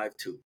and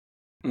 5-2.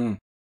 And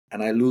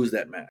I lose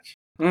that match.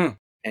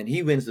 And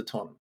he wins the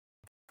tournament.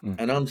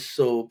 And I'm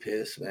so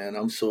pissed, man.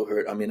 I'm so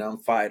hurt. I mean, I'm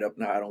fired up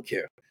now. I don't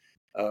care.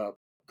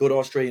 Go to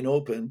Australian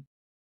Open,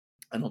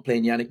 and I'm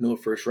playing Yannick Noah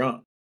first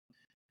round.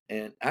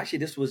 And actually,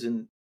 this was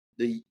in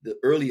the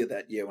earlier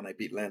that year when I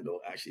beat Lendl,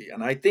 actually.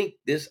 And I think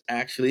this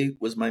actually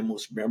was my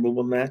most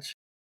memorable match,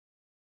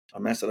 a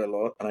match that I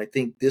lost. And I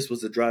think this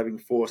was the driving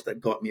force that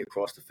got me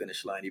across the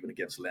finish line, even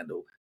against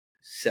Lendl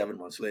 7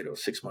 months later or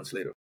 6 months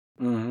later.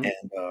 And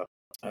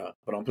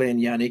but I'm playing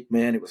Yannick,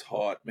 man. It was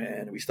hard,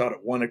 man. We started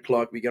at 1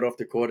 o'clock. We got off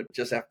the court at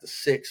just after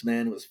 6,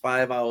 man. It was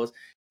 5 hours.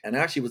 And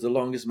actually, it was the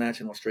longest match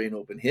in Australian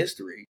Open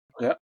history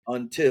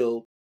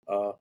until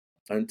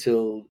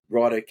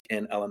Roddick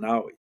and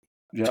Alanawi.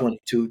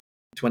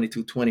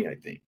 22-20, I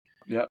think.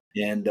 Yep.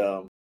 And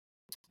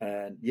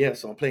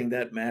so I'm playing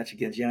that match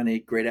against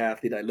Yannick, great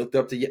athlete. I looked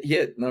up to.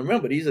 Yeah, now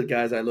remember, these are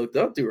guys I looked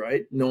up to,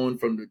 right? Known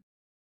from the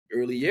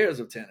early years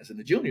of tennis and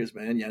the juniors,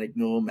 man. Yannick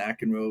Noah,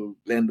 McEnroe,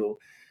 Lendl.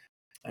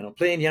 And I'm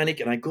playing Yannick,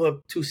 and I go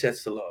up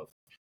 2-0.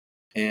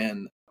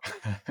 And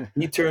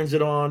he turns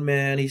it on,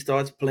 man. He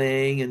starts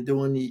playing and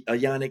doing the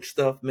Yannick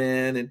stuff,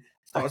 man, and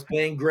starts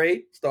playing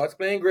great.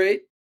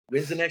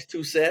 Wins the next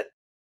 2 sets.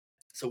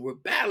 So we're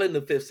battling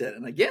the 5th set.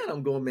 And again,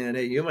 I'm going, man,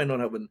 hey, you might not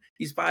have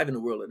he's 5 in the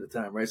world at the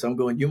time, right? So I'm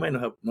going, you might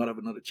not have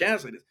another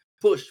chance like this.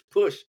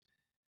 Push.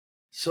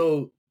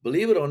 So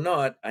believe it or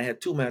not, I had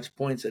 2 match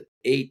points at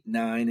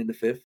 8-9 in the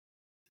 5th,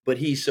 but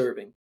he's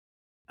serving.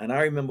 And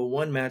I remember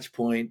one match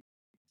point,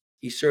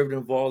 he served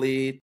and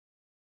volleyed.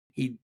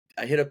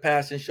 I hit a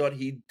passing shot.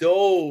 He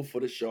dove for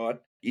the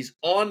shot. He's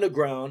on the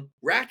ground,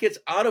 racket's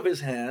out of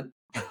his hand.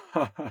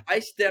 I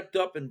stepped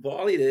up and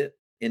volleyed it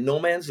in no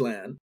man's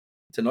land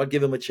to not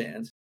give him a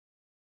chance.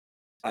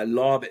 I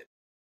lob it.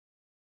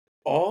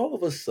 All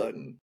of a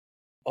sudden,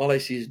 all I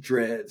see is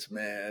dreads,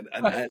 man.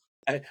 And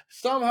I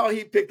somehow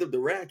he picked up the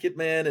racket,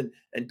 man,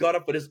 and got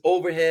up for this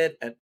overhead.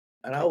 And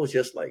I was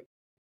just like,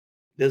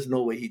 there's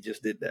no way he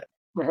just did that.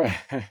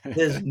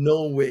 There's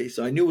no way.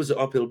 So I knew it was an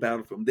uphill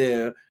battle from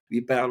there. We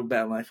battled,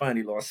 and I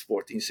finally lost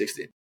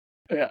 14-16.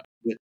 Yeah.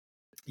 But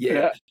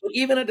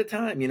even at the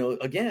time,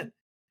 again,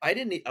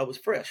 I was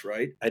fresh,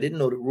 right? I didn't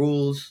know the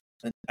rules.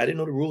 I didn't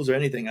know the rules or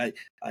anything. I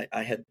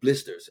had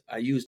blisters. I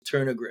used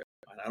Turner grip.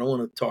 I don't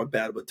want to talk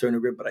bad about Turner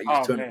grip, but I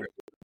used Turner grip.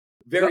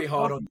 Very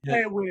hard on the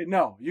hand.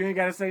 No, you ain't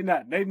got to say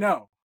nothing. They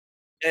know.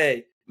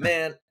 Hey,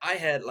 man, I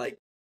had like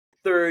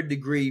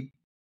 3rd-degree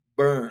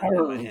burn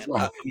in my hand.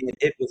 I mean,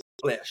 it was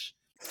flesh.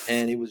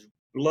 And it was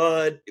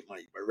blood. My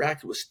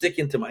racket was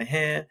sticking to my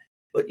hand.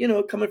 But,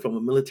 coming from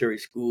a military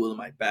school and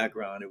my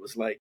background, it was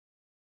like,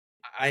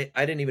 I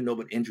didn't even know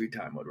what injury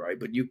time was, right?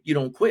 But you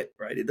don't quit,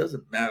 right? It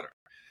doesn't matter.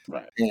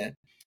 Right. And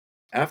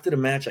after the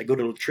match, I go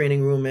to the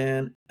training room,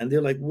 man. And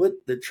they're like, what?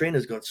 The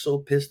trainers got so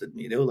pissed at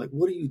me. They were like,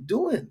 what are you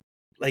doing?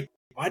 Like,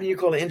 why didn't you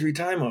call an injury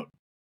timeout?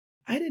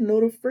 I didn't know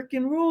the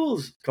freaking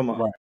rules. Come on.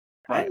 Right.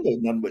 I didn't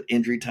know nothing but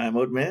injury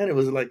timeout, man. It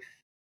was like,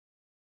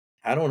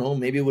 I don't know.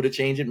 Maybe it would have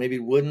changed it. Maybe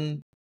it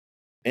wouldn't.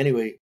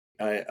 Anyway,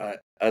 I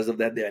as of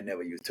that day, I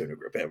never used Turner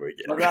grip ever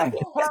again. Right.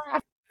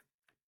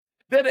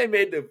 Then they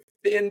made the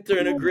thin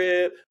Turner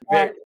grip,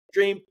 very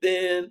extreme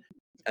thin.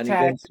 And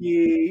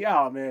tacky.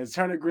 Oh, man.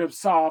 Turner grip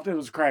soft. It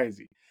was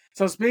crazy.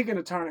 So speaking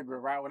of Turner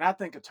grip, right? When I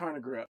think of Turner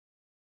grip,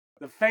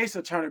 the face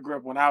of Turner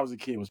grip when I was a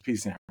kid was Pete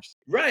Sampras.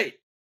 Right.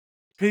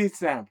 Pete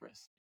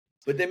Sampras.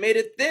 But they made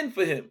it thin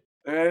for him.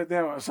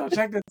 So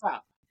check this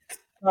out.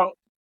 So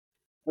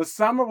the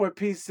summer where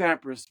Pete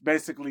Sampras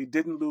basically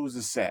didn't lose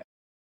a set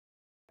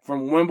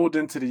from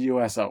Wimbledon to the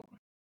U.S. Open.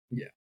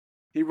 Yeah.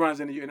 He runs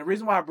into you. And the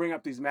reason why I bring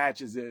up these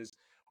matches is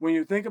when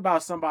you think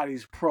about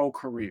somebody's pro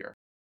career,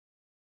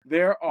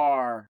 there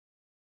are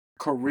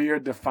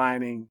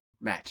career-defining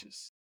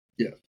matches.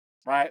 Yeah.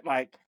 Right?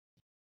 Like,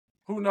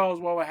 who knows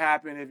what would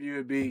happen if you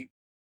would beat,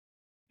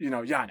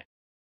 Yannick.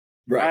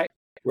 Right.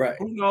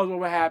 Who knows what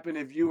would happen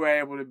if you were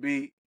able to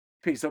beat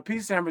Pete. So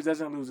Pete Sampras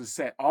doesn't lose a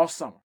set all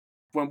summer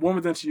from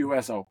Wimbledon to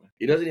U.S. Open.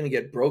 He doesn't even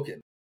get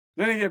broken.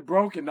 Then it get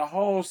broken the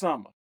whole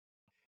summer.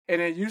 And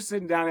then you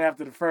sitting down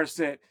after the first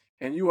set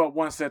and you up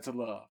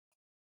 1-0.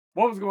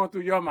 What was going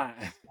through your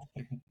mind?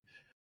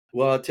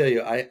 Well, I'll tell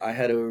you, I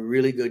had a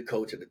really good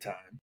coach at the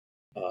time,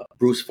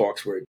 Bruce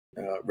Foxworth,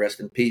 rest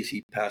in peace.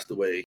 He passed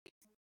away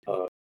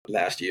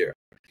last year,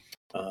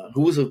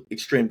 who was an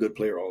extreme good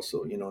player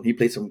also, and he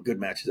played some good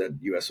matches at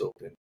U.S.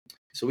 Open.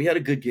 So we had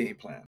a good game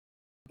plan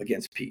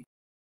against Pete.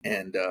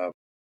 And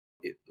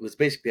it was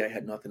basically I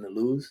had nothing to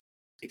lose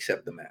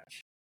except the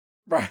match.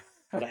 Right.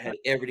 But I had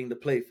everything to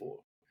play for.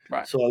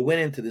 Right. So I went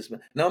into this.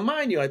 Now,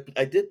 mind you,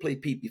 I did play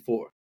Pete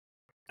before.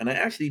 And I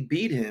actually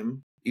beat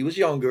him. He was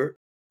younger.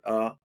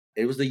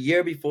 It was the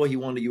year before he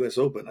won the U.S.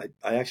 Open.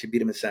 I actually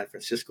beat him in San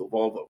Francisco,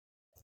 Volvo.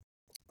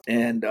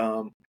 And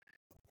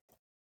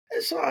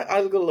so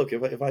I go, look,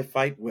 if I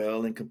fight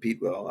well and compete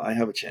well, I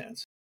have a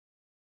chance.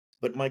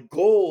 But my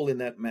goal in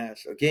that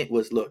match, again,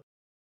 was, look,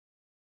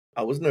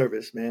 I was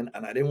nervous, man,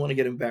 and I didn't want to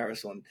get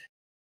embarrassed on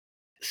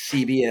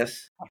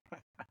CBS,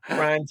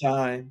 prime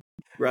time,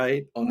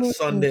 right, on a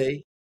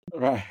Sunday.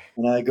 Right.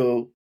 And I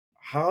go,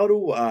 how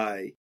do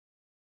I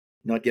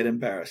not get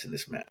embarrassed in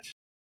this match?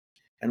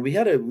 And we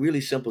had a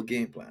really simple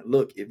game plan.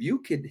 Look, if you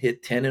could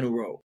hit 10 in a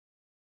row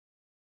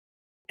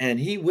and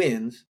he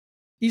wins,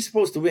 he's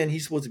supposed to win.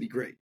 He's supposed to be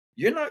great.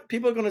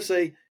 People are going to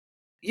say,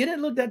 you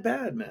didn't look that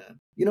bad, man.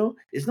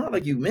 It's not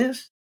like you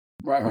missed.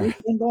 Right.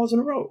 10 balls in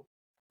a row.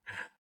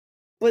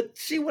 But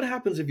see what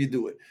happens if you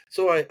do it.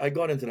 So I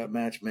got into that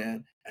match,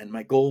 man. And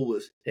my goal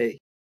was, hey,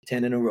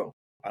 10 in a row.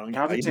 I knew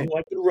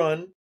I could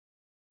run.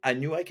 I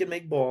knew I could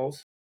make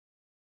balls.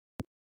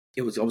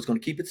 I was going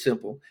to keep it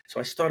simple.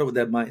 So I started with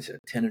that mindset,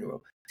 10 in a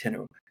row, 10 in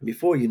a row. And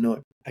before you know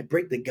it, I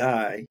break the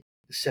guy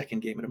the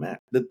second game of the match,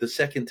 the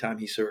second time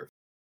he served.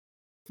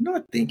 I'm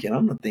not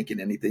thinking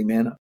anything,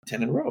 man.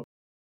 10 in a row.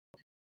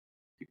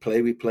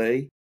 We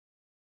play,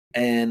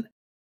 and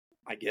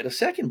I get a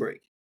second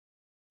break.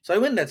 So I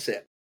win that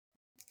set.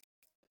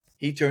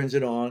 He turns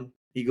it on.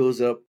 He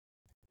goes up.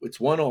 It's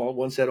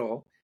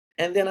 1-1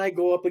 And then I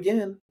go up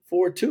again,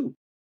 4-2.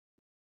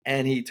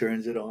 And he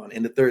turns it on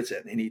in the third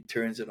set, and he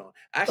turns it on.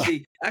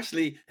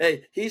 Actually,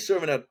 hey, he's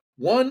serving at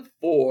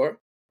 1-4,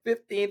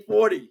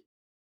 15-40.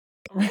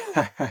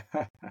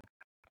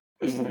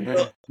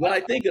 So when I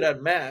think of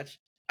that match,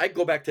 I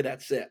go back to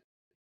that set.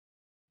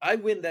 I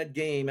win that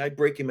game. I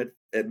break him at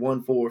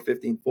 1-4,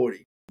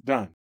 15-40.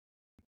 Done.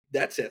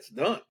 That set's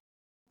done.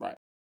 Right.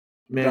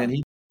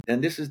 Man,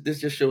 this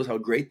just shows how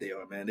great they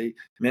are, man. They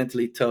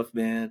mentally tough,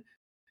 man.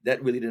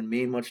 That really didn't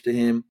mean much to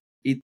him.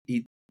 He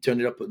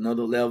turned it up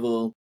another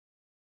level.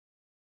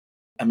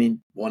 I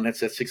mean, won that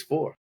set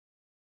 6-4.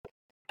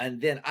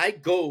 And then I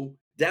go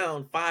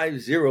down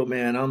 5-0,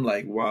 man. I'm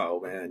like,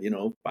 wow, man,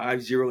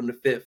 5-0 in the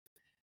fifth.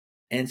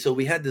 And so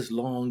we had this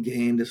long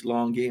game.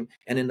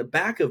 And in the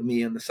back of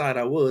me, on the side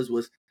I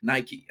was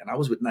Nike. And I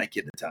was with Nike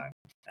at the time.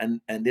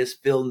 And there's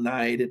Phil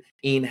Knight and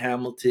Ian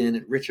Hamilton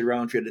and Richard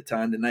Roundtree at the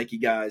time, the Nike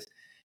guys.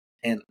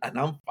 And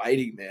I'm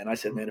fighting, man. I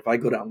said, man, if I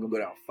go down, I'm going to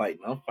go down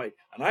fighting. I'm fighting.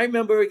 And I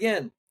remember,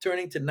 again,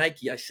 turning to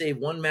Nike, I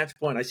saved one match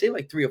point. I saved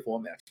like 3 or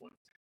 4 match points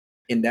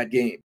in that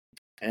game.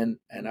 And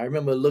I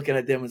remember looking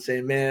at them and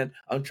saying, man,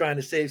 I'm trying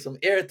to save some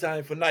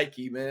airtime for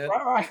Nike, man.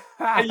 Right.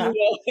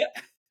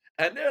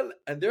 And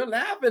they're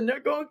laughing.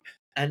 They're going.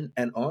 And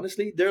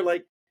honestly, they're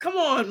like, come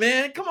on,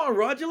 man. Come on,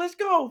 Roger. Let's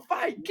go.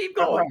 Fight. Keep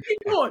going. Keep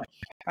going.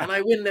 And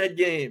I win that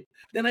game.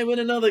 Then I win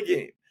another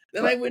game.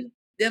 Then I win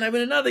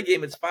another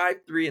game. It's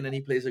 5-3, and then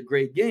he plays a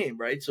great game,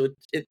 right? So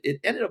it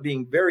ended up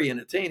being very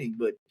entertaining.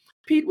 But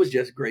Pete was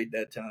just great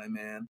that time,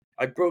 man.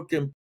 I broke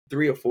him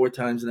 3 or 4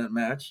 times in that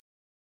match.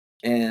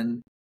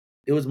 And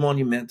it was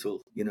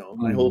monumental,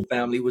 My whole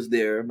family was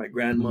there. My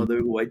grandmother,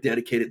 who I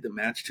dedicated the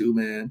match to,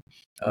 man.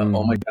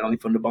 All my family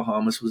from the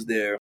Bahamas was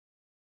there,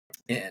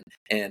 and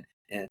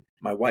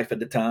my wife at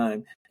the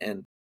time,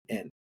 and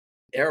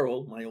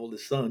Errol, my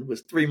oldest son,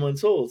 was 3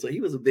 months old, so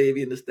he was a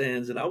baby in the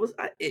stands, and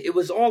it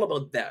was all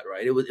about that,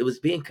 right? It was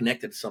being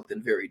connected to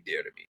something very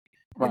dear to me.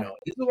 Right.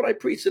 This is what I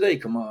preach today.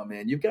 Come on,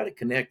 man, you've got to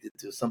connect it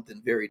to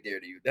something very dear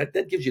to you. That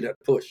gives you that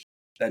push,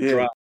 that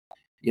drive.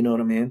 You know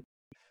what I mean?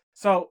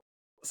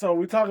 So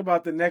we talk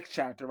about the next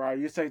chapter, right?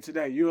 You say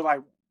today you were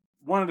like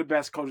one of the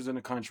best coaches in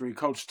the country,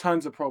 coached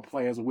tons of pro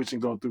players, which we can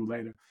go through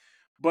later.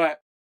 But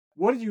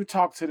what do you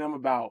talk to them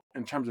about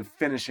in terms of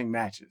finishing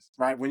matches,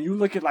 right? When you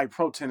look at like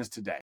pro tennis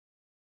today,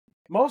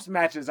 most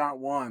matches aren't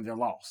won, they're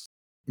lost.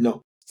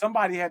 No.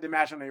 Somebody had the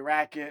match on their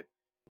racket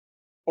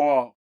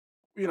or,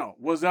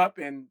 was up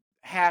in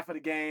half of the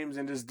games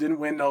and just didn't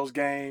win those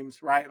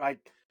games, right? Like,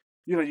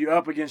 you're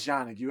up against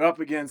Yannick, you're up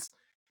against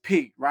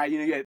Pete, right?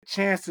 You had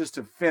chances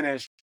to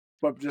finish,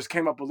 but just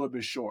came up a little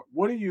bit short.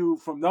 What do you,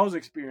 from those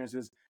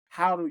experiences,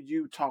 how do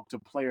you talk to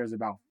players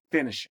about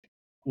finishing?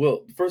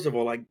 Well, first of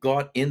all, I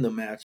got in the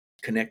match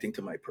connecting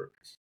to my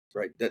purpose,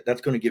 right?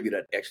 That's going to give you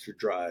that extra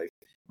drive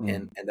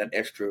and that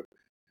extra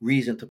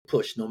reason to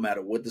push no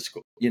matter what the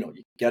score. You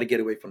got to get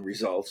away from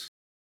results.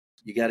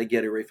 You got to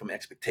get away from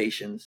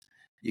expectations.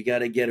 You got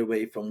to get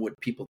away from what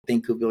people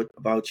think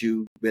about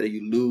you, whether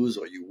you lose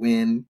or you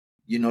win.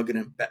 You're not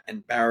going to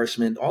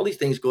embarrassment. All these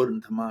things go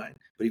into mind.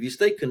 But if you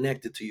stay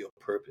connected to your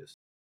purpose,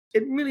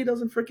 it really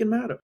doesn't freaking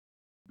matter,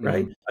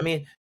 right? I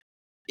mean,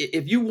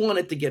 if you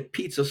wanted to get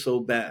pizza so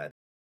bad,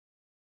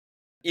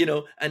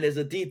 and there's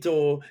a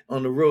detour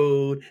on the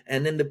road,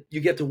 and then you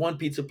get to one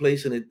pizza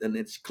place and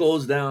it's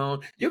closed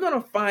down, you're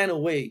going to find a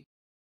way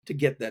to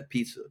get that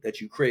pizza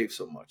that you crave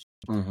so much.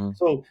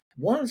 So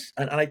once,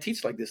 and I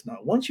teach like this now,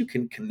 once you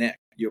can connect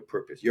your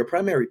purpose, your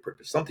primary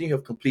purpose, something you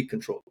have complete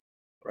control of,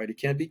 right? It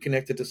can't be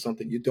connected to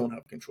something you don't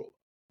have control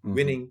of.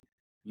 Winning,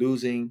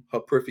 losing, how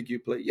perfect you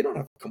play, you don't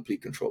have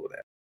complete control of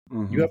that.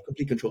 You have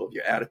complete control of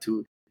your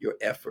attitude, your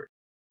effort,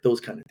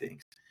 those kind of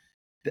things.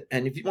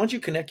 And once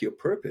you connect your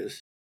purpose,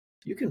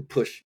 you can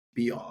push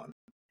beyond.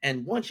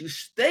 And once you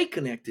stay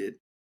connected,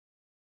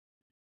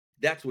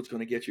 that's what's going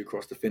to get you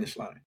across the finish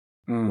line.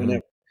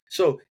 Whenever.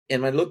 So,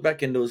 and when I look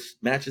back in those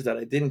matches that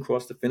I didn't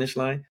cross the finish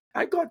line,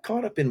 I got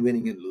caught up in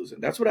winning and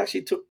losing. That's what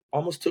actually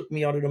almost took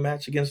me out of the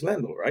match against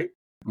Lendl, right?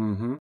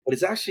 But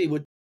it's actually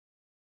what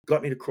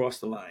got me to cross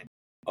the line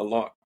a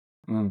lot.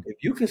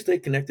 If you can stay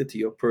connected to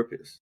your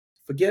purpose,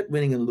 forget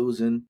winning and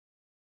losing,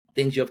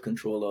 things you have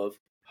control of,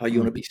 how you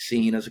want to be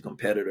seen as a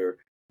competitor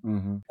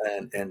and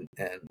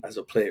as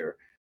a player.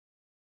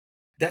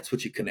 That's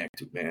what you connect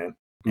to, man.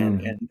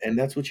 And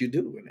that's what you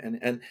do.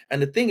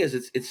 And the thing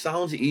is, it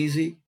sounds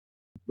easy,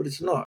 but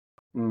it's not.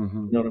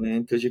 You know what I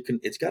mean? Because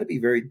it's got to be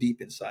very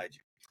deep inside you.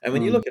 And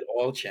when you look at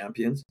all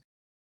champions,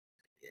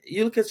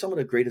 you look at some of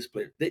the greatest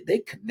players, they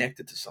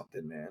connected to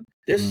something, man.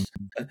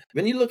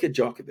 When you look at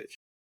Djokovic,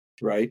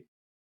 right?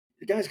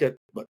 The guy's got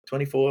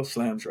 24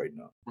 slams right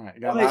now. Right,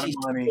 got a lot of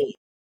money.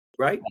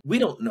 Right? We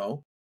don't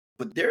know,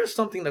 but there's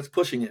something that's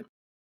pushing him.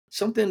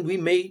 Something we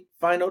may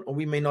find out or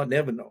we may not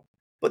never know.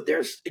 But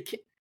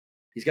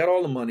he's got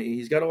all the money.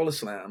 He's got all the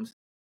slams.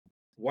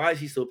 Why is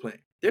he still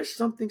playing? There's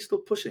something still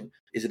pushing.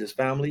 Is it his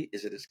family?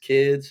 Is it his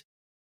kids?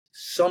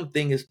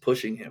 Something is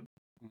pushing him.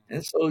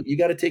 And so you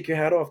got to take your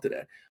hat off to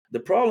that. The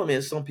problem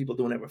is some people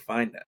don't ever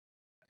find that.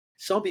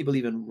 Some people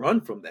even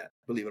run from that,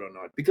 believe it or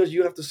not, because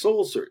you have to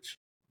soul search,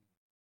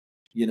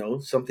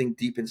 something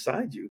deep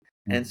inside you.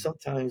 And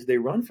sometimes they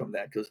run from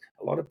that because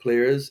a lot of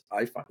players,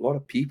 I find a lot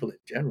of people in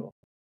general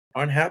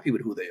aren't happy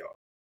with who they are.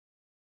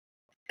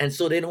 And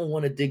so they don't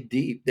want to dig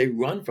deep. They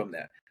run from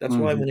that. That's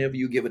why whenever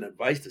you give an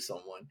advice to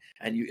someone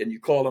and you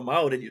call them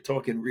out and you're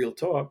talking real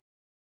talk,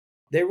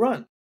 they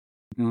run.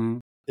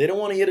 They don't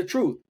want to hear the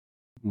truth.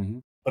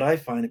 But I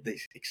find if they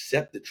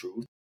accept the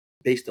truth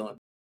based on,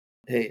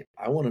 hey,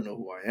 I want to know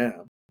who I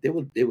am, there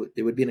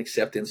would be an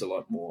acceptance a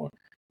lot more.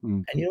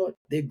 And you know what?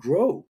 They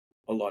grow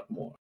a lot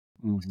more.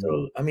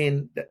 So I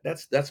mean,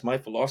 that's my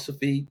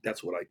philosophy.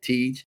 That's what I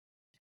teach.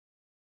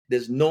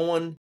 There's no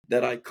one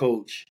that I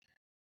coach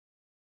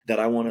that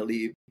I want to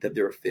leave that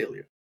they're a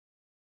failure.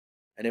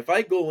 And if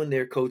I go in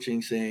there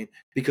coaching saying,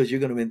 because you're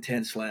going to win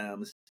 10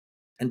 slams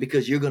and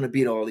because you're going to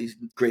beat all these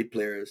great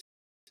players,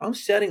 I'm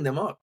setting them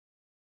up.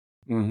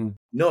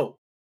 No,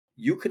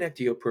 you connect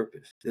to your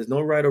purpose. There's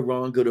no right or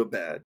wrong, good or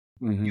bad.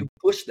 You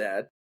push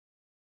that.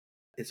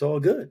 It's all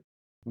good.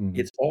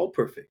 It's all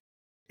perfect.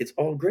 It's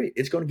all great.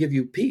 It's going to give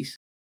you peace.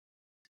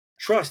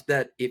 Trust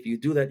that if you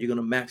do that, you're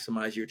going to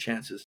maximize your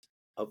chances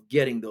of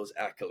getting those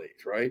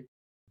accolades, right?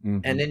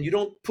 And then you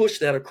don't push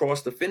that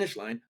across the finish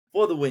line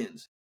for the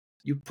wins.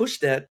 You push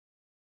that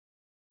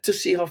to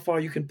see how far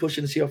you can push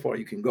it and see how far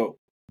you can go.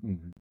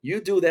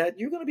 You do that,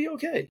 you're going to be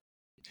okay.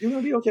 You're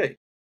going to be okay.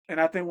 And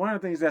I think one of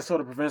the things that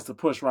sort of prevents the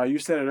push, right? You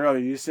said it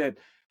earlier. You said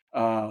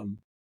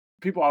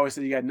people always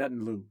say you got nothing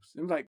to lose.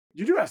 And I'm like,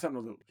 you do have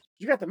something to lose.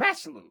 You got the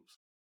match to lose.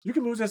 You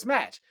can lose this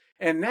match.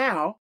 And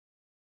now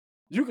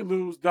you could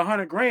lose the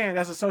 $100,000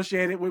 that's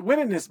associated with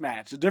winning this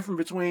match. The difference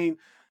between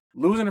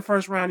losing the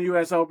first round of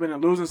U.S. Open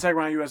and losing the second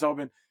round of U.S.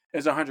 Open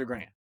is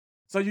 $100,000.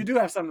 So you do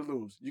have something to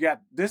lose. You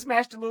got this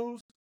match to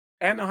lose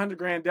and the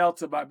 $100,000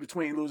 delta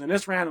between losing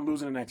this round and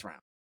losing the next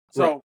round.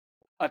 So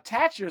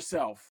attach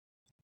yourself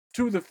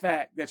to the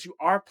fact that you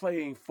are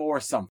playing for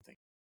something.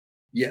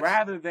 Yes.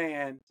 Rather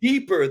than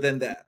deeper than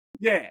that.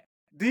 Yeah.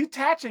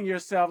 Detaching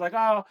yourself like,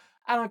 oh,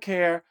 I don't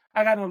care.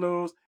 I got to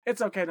lose.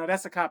 It's okay. No,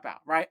 that's a cop-out,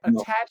 right?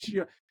 No.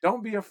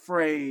 Don't be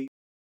afraid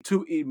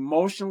to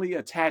emotionally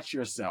attach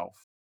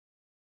yourself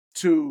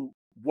to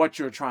what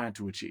you're trying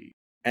to achieve.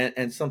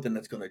 And something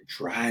that's going to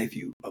drive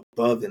you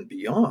above and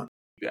beyond.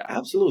 Yeah.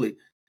 Absolutely.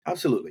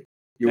 Absolutely.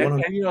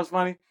 And you know, it's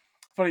funny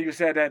you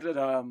said that,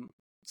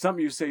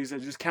 something you said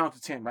just count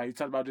to 10, right? You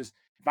talked about this,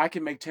 if I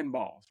can make 10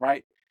 balls,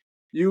 right?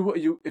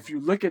 If you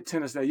look at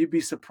tennis now, you'd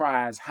be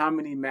surprised how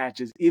many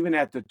matches, even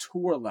at the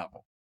tour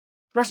level,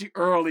 especially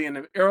early in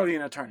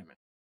a tournament,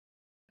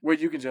 where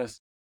you can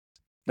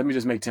let me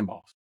just make 10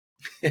 balls.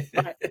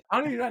 Right? I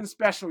don't need nothing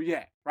special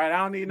yet, right? I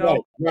don't need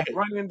no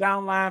running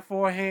down line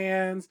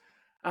forehands.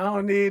 I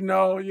don't need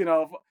no,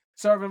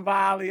 serving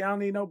volley. I don't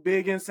need no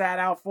big inside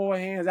out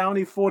forehands. I don't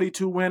need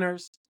 42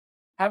 winners.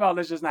 How about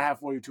let's just not have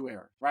 42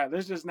 errors, right?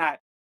 Let's not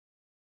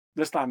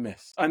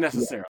miss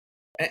unnecessarily.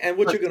 Yeah. And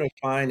what you're going to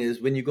find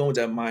is when you go with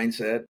that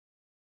mindset,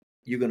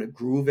 you're going to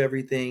groove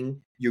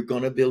everything. You're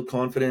going to build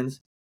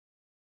confidence.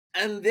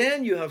 and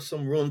then you have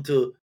some room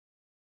to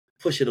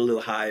push it a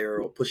little higher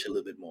or push it a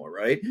little bit more,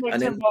 right? You make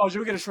And 10 then balls,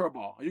 you'll get a short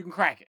ball. You can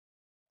crack it.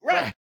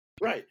 right,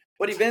 right.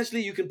 But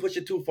eventually you can push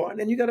it too far, and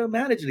then you got to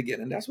manage it again.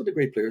 And that's what the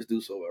great players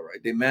do so well, right?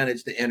 They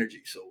manage the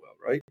energy so well,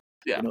 right?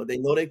 Yeah. They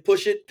know they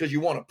push it because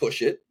you want to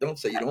push it. Don't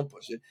say you don't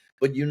push it,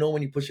 but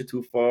when you push it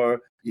too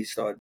far, you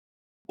start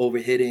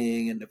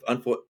overhitting, and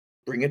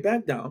bring it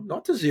back down,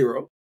 not to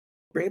 0,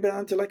 bring it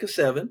down to like a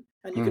 7,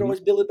 and you can always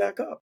build it back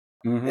up.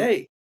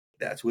 Hey,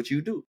 that's what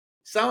you do.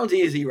 Sounds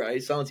easy,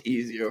 right? Sounds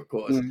easier, of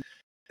course,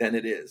 than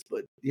it is.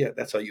 But yeah,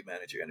 that's how you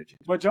manage your energy.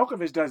 But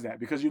Djokovic does that,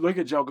 because you look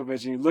at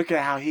Djokovic and you look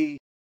at how he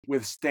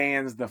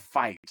withstands the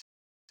fight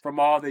from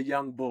all the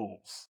young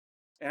bulls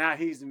and how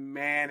he's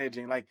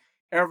managing. Like,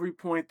 every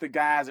point the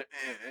guys are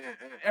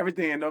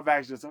everything, and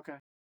Novak's just okay.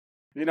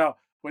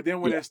 But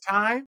then when Yeah. it's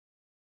time,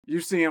 you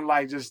see him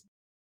like just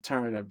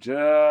turn it up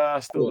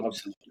just a Oh, little bit.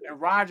 absolutely. And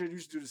Roger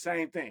used to do the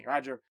same thing.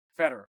 Roger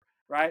Federer,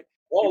 right?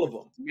 All of them,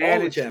 all the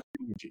Manage champions.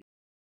 energy.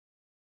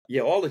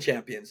 Yeah, all the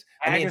champions.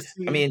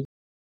 Agassi. I mean,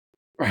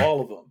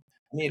 all of them.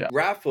 Yeah.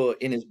 Rafa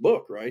in his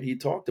book, right? He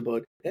talked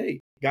about, hey,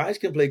 guys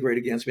can play great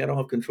against me. I don't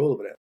have control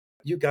over that.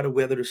 You got to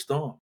weather the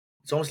storm.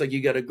 It's almost like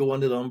you got to go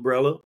under the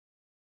umbrella,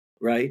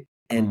 right?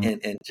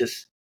 And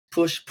just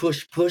push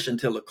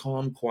until the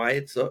calm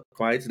quiets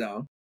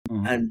down,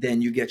 and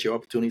then you get your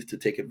opportunities to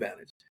take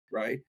advantage,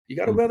 right? You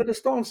got to weather the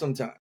storm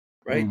sometime,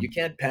 right? You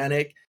can't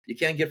panic. You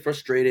can't get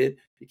frustrated.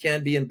 You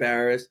can't be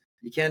embarrassed.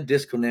 You can't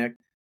disconnect.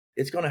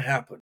 It's going to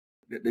happen.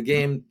 The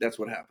game, that's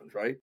what happens,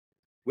 right?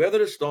 Weather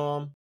the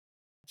storm.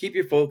 Keep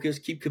your focus,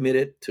 keep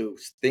committed to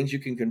things you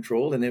can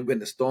control. And then when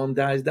the storm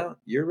dies down,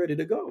 you're ready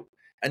to go.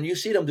 And you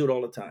see them do it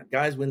all the time.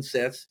 Guys win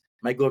sets,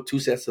 might go up 2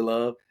 sets to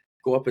love,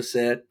 go up a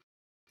set,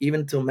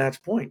 even to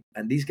match point.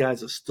 And these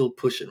guys are still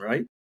pushing,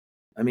 right?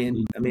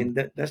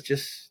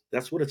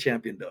 That's what a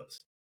champion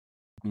does.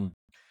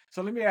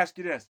 So let me ask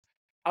you this.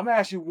 I'm going to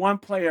ask you one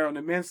player on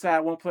the men's side,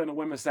 one player on the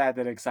women's side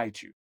that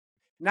excites you.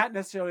 Not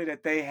necessarily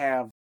that they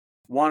have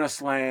won a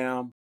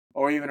slam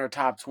or even are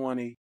top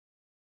 20,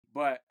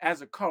 but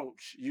as a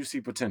coach, you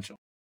see potential,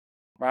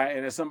 right?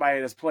 And as somebody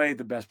that's played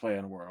the best player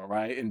in the world,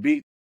 right? And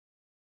beat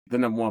the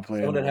number 1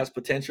 player. Someone that has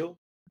potential?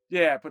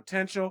 Yeah,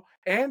 potential,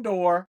 and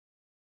or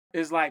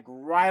is like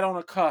right on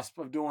the cusp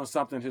of doing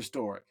something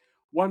historic.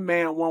 One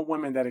man, one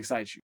woman that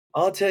excites you.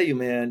 I'll tell you,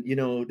 man,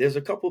 there's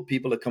a couple of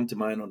people that come to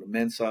mind on the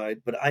men's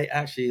side, but I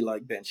actually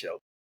like Ben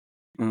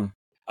Shelton.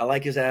 I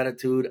like his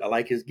attitude. I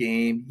like his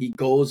game. He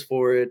goes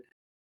for it.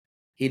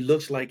 He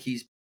looks like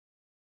he's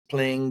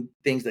playing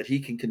things that he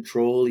can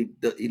control. He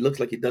looks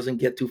like he doesn't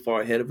get too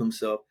far ahead of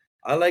himself.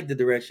 I like the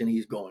direction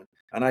he's going.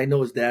 And I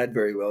know his dad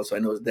very well, so I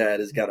know his dad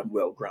has got him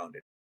well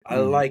grounded. I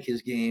like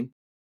his game.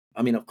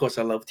 I mean, of course,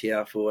 I love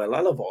Tiafoe.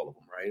 I love all of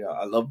them, right?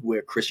 I love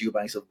where Chris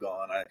Eubanks have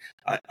gone.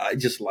 I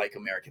just like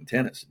American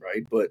tennis,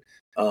 right? But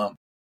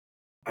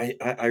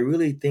I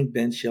really think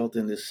Ben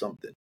Shelton is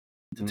something,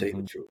 to tell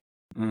you the truth.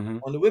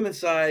 On the women's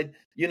side,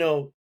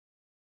 how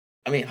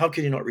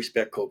can you not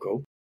respect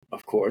Coco?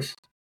 Of course.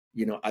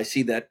 I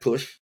see that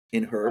push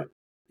in her.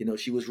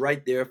 She was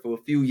right there for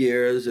a few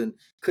years and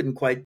couldn't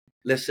quite,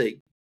 let's say,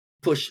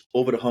 push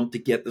over the hump to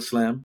get the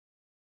slam.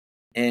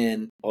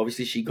 And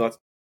obviously she got,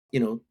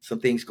 some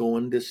things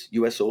going this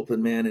U.S.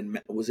 Open, man, and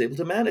was able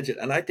to manage it.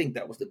 And I think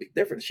that was the big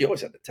difference. She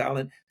always had the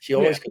talent. She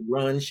always could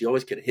run. She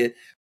always could hit.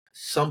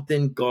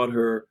 Something got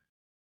her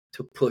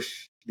to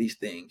push these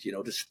things,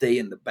 to stay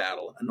in the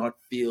battle and not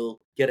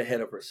get ahead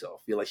of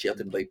herself, feel like she had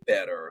to play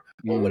better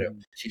or whatever.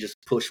 She just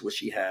pushed what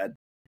she had.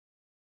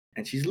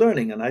 And she's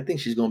learning, and I think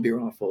she's going to be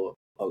around for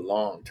a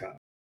long time.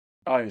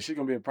 Oh, yeah, she's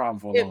going to be a problem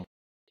for a long time.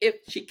 If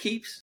she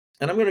keeps,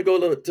 and I'm going to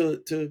go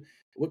to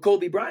what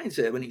Kobe Bryant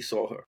said when he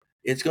saw her.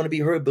 It's going to be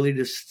her ability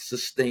to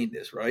sustain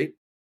this, right?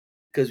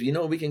 Because,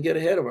 we can get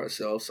ahead of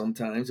ourselves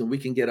sometimes, and we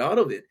can get out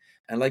of it.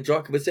 And like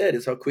Djokovic said,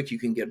 it's how quick you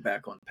can get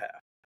back on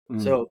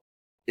path. So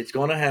it's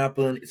going to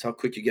happen. It's how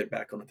quick you get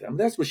back on the time.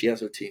 That's what she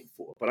has her team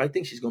for. But I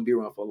think she's going to be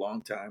around for a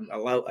long time.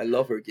 I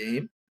love her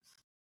game.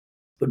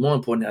 But more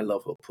importantly, I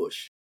love her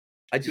push.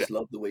 I just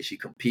love the way she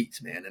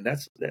competes, man. And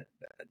that's that.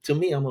 To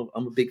me, I'm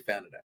a big fan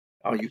of that.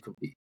 How you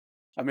compete.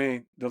 I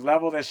mean, the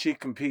level that she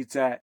competes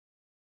at,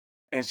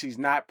 and she's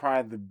not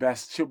probably the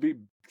best.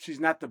 She's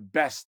not the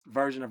best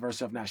version of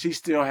herself now. She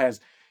still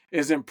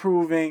is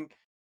improving,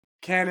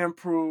 can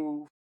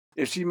improve.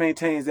 If she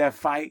maintains that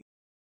fight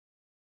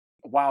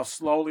while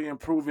slowly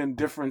improving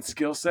different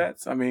skill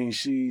sets, I mean,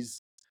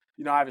 she's,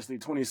 obviously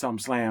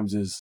 20-something slams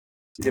is,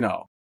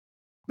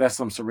 that's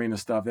some Serena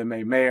stuff that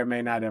may or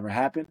may not ever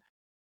happen.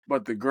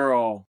 But the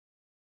girl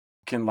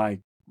can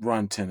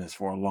run tennis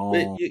for a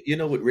long. You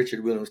know what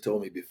Richard Williams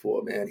told me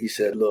before, man? He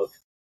said, look,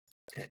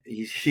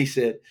 he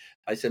said,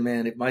 I said,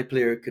 man, if my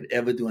player could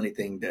ever do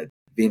anything that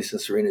Venus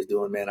and Serena is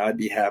doing, man, I'd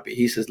be happy.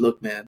 He says,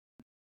 look, man,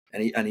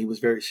 and he was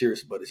very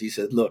serious about this. He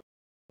said, look,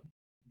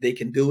 they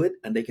can do it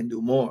and they can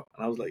do more.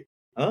 And I was like,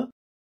 huh?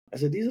 I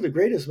said, these are the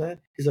greatest, man.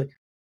 He's like,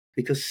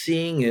 because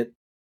seeing it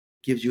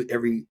gives you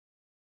every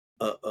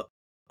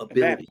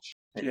ability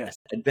and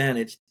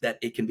advantage that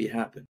it can be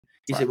happen.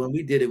 He said, when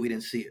we did it, we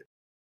didn't see it.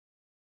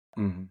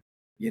 Mm-hmm.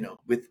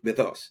 With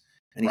us.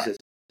 And he Right. says,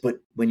 but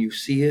when you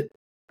see it,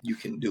 you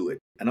can do it.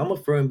 And I'm a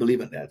firm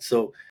believer in that.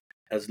 So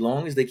as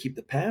long as they keep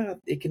the path,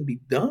 it can be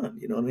done.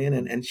 You know what I mean?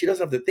 And she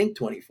doesn't have to think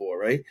 24,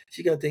 right?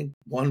 She got to think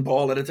one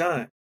ball at a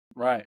time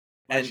Right.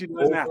 Like and she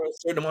does go now. for a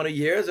certain amount of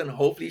years, and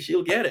hopefully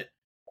she'll get it.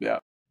 Yeah.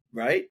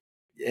 Right.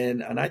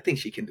 And I think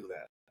she can do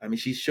that. I mean,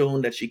 she's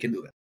shown that she can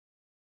do that.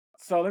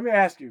 So let me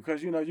ask you,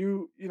 because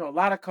a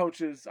lot of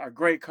coaches are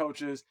great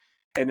coaches,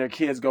 and their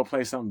kids go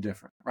play something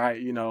different,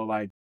 right?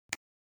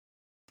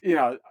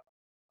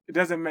 It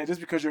doesn't mean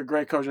just because you're a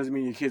great coach doesn't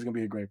mean your kid's gonna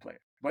be a great player.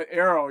 But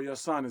Errol, your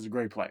son, is a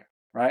great player,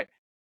 right?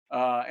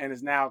 And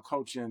is now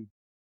coaching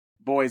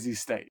Boise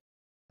State.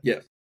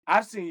 Yes.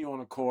 I've seen you on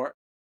the court,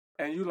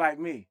 and you like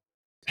me.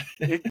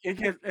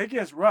 It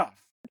gets rough.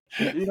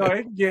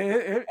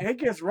 It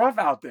gets rough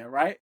out there,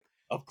 right?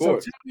 Of So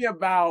course.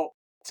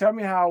 tell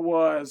me how it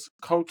was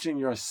coaching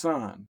your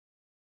son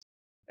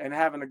and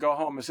having to go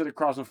home and sit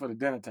across him for the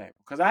dinner table.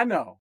 Because I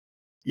know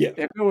Yeah.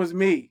 if it was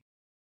me,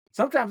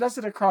 sometimes I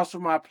sit across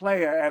from my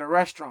player at a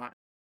restaurant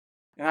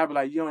and I'd be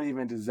like, you don't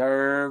even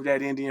deserve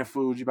that Indian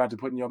food you're about to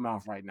put in your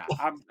mouth right now.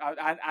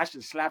 I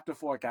should slap the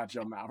fork out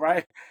your mouth,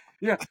 right?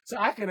 Yeah. So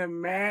I can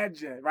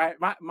imagine, right?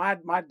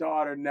 My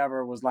daughter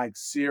never was like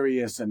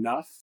serious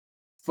enough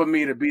for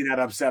me to be that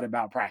upset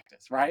about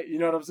practice, right? You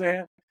know what I'm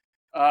saying?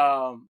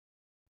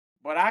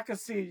 But I could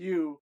see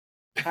you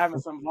having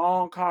some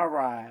long car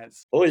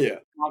rides, Oh yeah.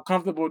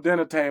 uncomfortable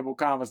dinner table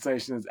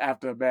conversations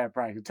after a bad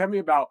practice. Tell me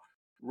about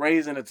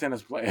raising a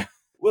tennis player.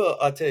 Well,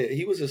 I'll tell you,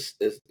 he was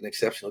an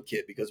exceptional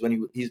kid because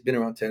when he's been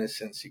around tennis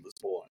since he was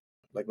born.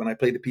 Like when I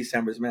played the Pete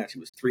Sampras match, he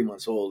was 3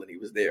 months old and he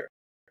was there.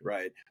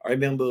 Right. I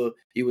remember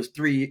he was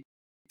 3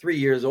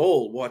 years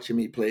old watching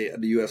me play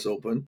at the U.S.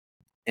 Open,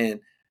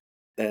 and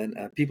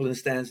people in the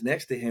stands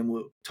next to him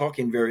were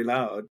talking very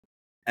loud,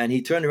 and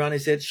he turned around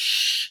and said,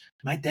 "Shh,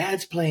 my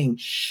dad's playing."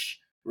 Shh.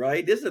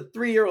 Right. This is a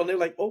 3-year-old. They're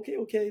like,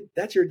 okay,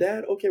 that's your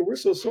dad. Okay, we're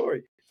so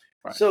sorry.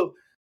 Right. So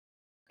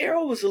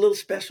Errol was a little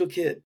special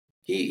kid.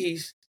 He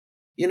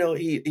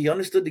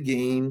understood the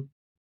game.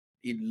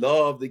 He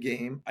loved the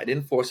game. I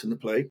didn't force him to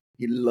play.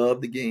 He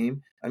loved the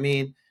game. I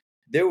mean,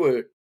 there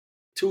were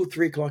 2,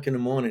 3 o'clock in the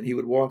morning. He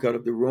would walk out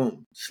of the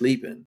room,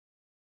 sleeping,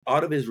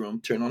 out of his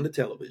room, turn on the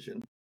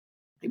television.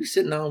 He'd be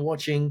sitting down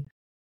watching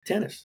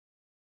tennis.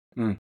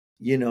 Mm.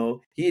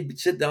 He'd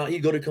sit down,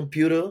 he'd go to the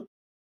computer.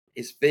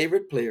 His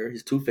favorite player,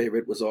 his two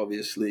favorite, was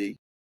obviously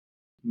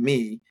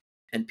me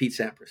and Pete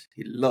Sampras.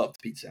 He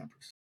loved Pete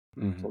Sampras.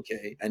 Mm-hmm.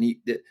 Okay, and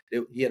he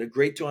had a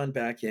great two-hand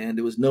backhand.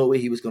 There was no way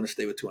he was going to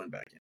stay with two-hand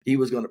backhand. He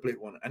was going to play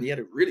one, and he had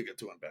a really good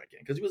two-hand backhand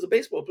because he was a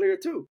baseball player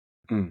too,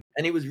 and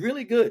he was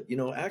really good.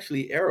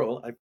 Actually,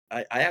 Errol,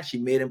 I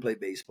actually made him play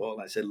baseball.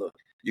 And I said, look,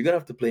 you're gonna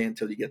have to play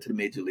until you get to the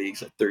major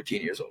leagues at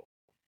 13 years old.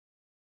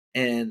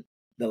 And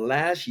the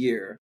last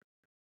year,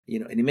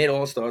 and he made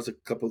All-Stars a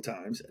couple of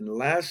times. And the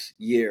last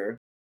year,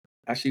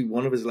 actually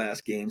one of his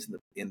last games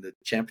in the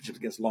championships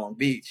against Long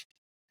Beach,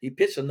 he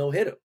pitched a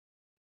no-hitter,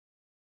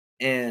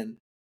 and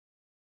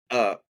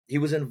he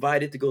was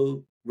invited to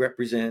go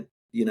represent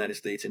the United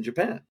States in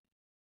Japan.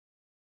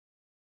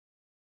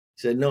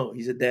 He said, no.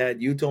 He said,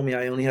 Dad, you told me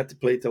I only had to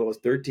play till I was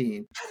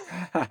 13.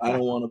 I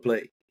don't want to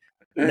play.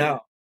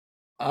 Now,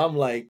 I'm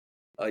like,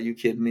 are you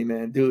kidding me,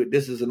 man? Dude,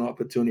 this is an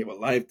opportunity of a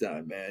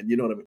lifetime, man. You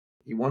know what I mean?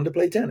 He wanted to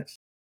play tennis.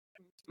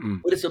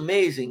 But it's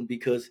amazing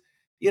because,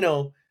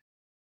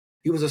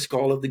 he was a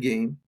scholar of the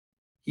game.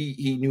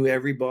 He knew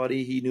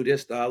everybody. He knew their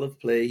style of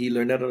play. He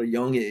learned that at a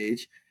young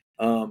age.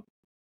 And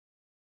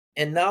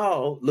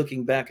now,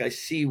 looking back, I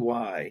see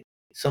why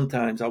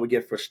sometimes I would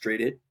get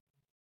frustrated.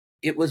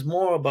 It was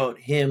more about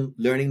him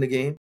learning the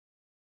game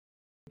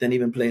than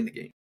even playing the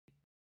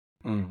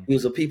game. He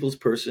was a people's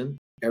person.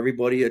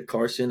 Everybody at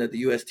Carson, at the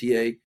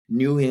USTA,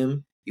 knew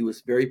him. He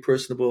was very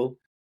personable.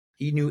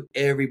 He knew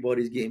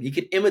everybody's game. He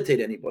could imitate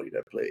anybody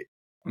that played.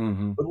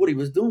 Mm-hmm. But what he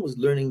was doing was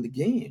learning the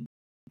game.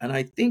 And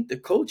I think the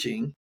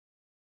coaching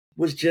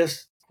was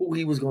just who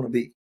he was going to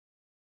be.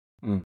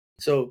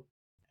 So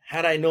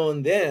had I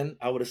known then,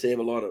 I would have saved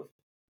a lot of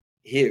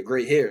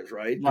gray hairs,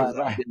 right? Because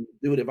Right.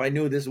 dude, if I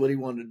knew this is what he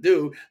wanted to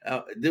do,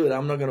 dude,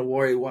 I'm not going to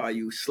worry why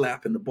you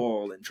slapping the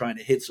ball and trying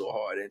to hit so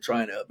hard and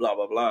trying to blah,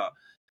 blah, blah.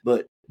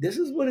 But this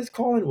is what his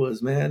calling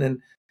was, man.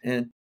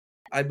 And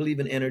I believe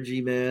in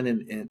energy, man,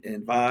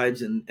 and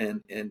vibes.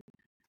 And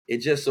it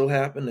just so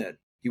happened that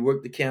he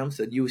worked the camps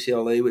at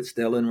UCLA with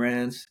Stella and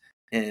Rance.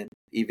 And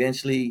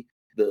eventually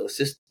the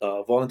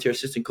volunteer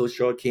assistant coach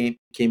job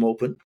came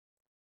open.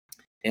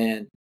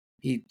 And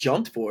he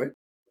jumped for it.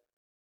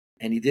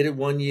 And he did it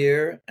 1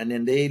 year, and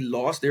then they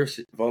lost their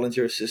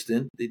volunteer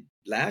assistant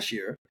last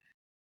year.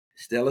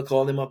 Stella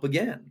called him up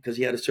again because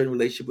he had a certain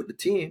relationship with the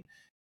team,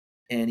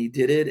 and he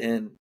did it,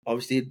 and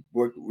obviously it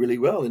worked really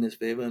well in his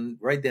favor. And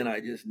right then, I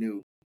just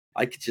knew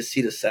I could just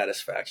see the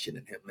satisfaction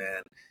in him,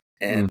 man.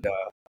 And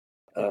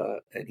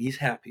and he's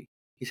happy.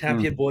 He's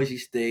happy at Boise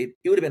State.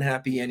 He would have been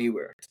happy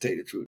anywhere, to tell you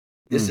the truth.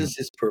 This is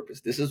his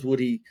purpose. This is what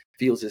he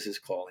feels is his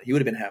calling. He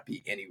would have been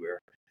happy anywhere.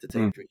 to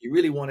take. He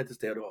really wanted to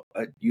stay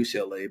at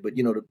UCLA, but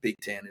the Big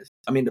Ten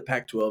the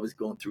Pac-12 is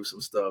going through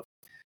some stuff,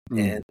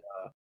 and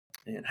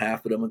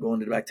half of them are going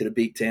back to the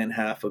Big Ten,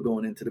 half are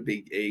going into the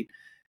Big Eight.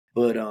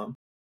 But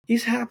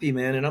he's happy,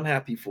 man, and I'm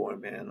happy for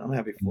him, man. I'm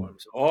happy for him.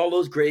 So all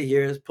those gray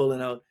hairs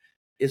pulling out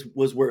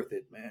was worth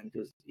it, man,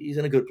 because he's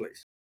in a good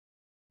place.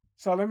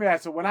 So let me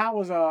ask you, when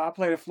I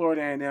played at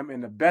Florida A&M,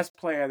 and the best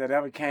player that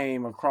ever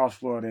came across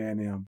Florida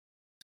A&M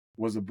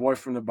was a boy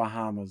from the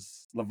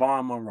Bahamas,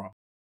 LeVon Monroe.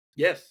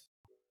 Yes.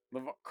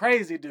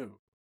 Crazy dude.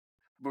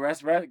 But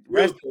rest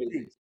in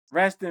peace.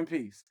 Rest in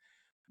peace.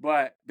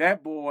 But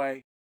that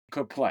boy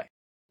could play.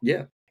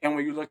 Yeah. And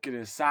when you look at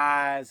his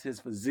size,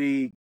 his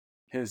physique,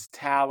 his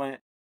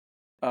talent,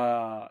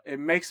 it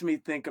makes me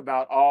think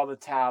about all the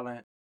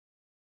talent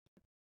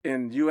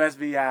in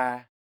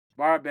USVI,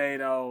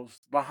 Barbados,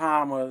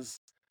 Bahamas.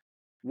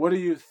 What do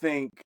you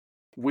think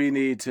we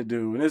need to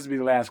do? And this will be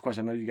the last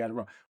question. I know you got it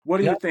wrong. What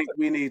do you think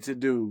we need to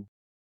do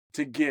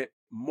to get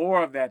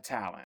more of that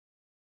talent,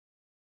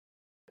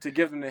 to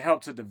give them the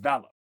help to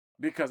develop?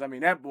 Because,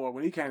 that boy,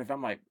 when he came,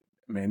 I'm like,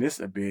 man, this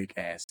is a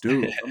big-ass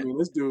dude.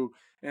 This dude,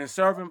 and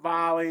serving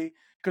volley,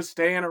 could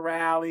stay in a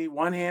rally,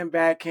 one-hand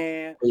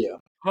backhand,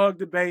 hug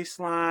the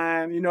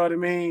baseline, you know what I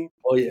mean?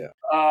 Oh, yeah.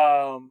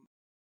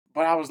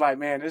 But I was like,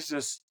 man, it's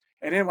just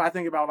 – and then when I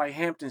think about, like,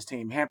 Hampton's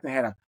team, Hampton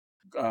had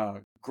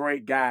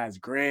great guys,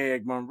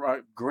 Greg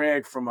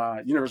from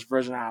University of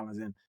Virgin Islands,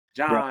 and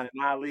John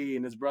and Ali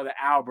and his brother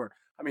Albert.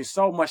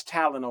 So much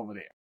talent over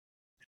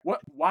there.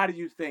 Why do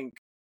you think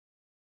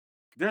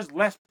there's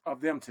less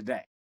of them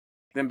today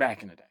than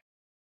back in the day?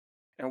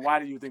 And why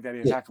do you think that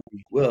is? How can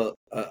we? Well,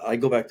 I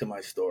go back to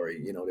my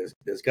story.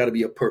 There's got to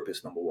be a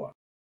purpose, number one.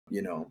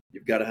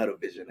 You've got to have a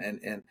vision.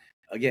 And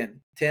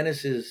again,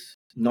 tennis is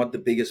not the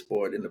biggest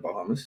sport in the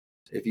Bahamas.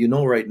 If you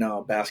know right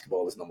now,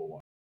 basketball is number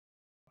one,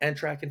 and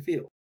track and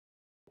field.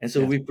 And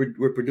so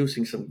we're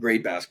producing some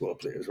great basketball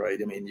players, right?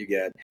 You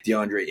got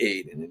DeAndre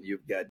Ayton, and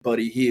you've got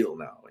Buddy Hield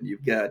now, and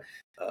you've got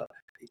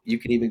you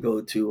can even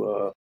go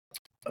to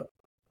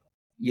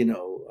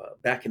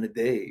back in the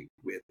day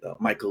with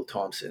Michael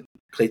Thompson,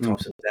 Klay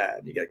Thompson's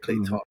dad. You got Klay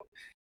Thompson,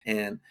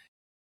 and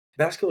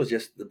basketball is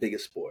just the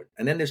biggest sport.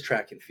 And then there's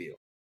track and field,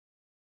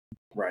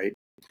 right?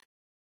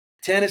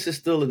 Tennis is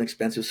still an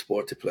expensive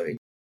sport to play,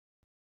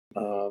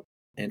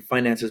 and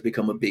finance has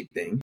become a big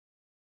thing.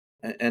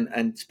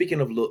 And speaking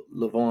of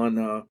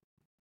LeVon,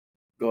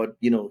 God,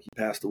 he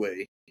passed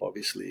away,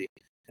 obviously,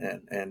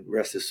 and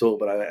rest his soul.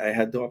 But I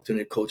had the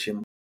opportunity to coach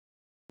him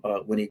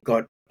when he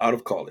got out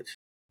of college.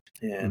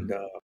 And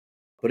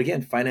but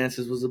again,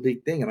 finances was a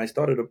big thing. And I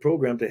started a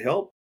program to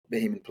help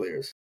Bahamian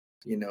players,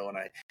 and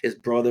his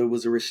brother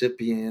was a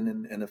recipient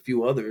and a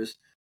few others.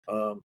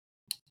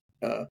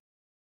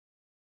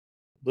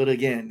 But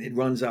again, it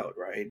runs out,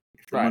 right?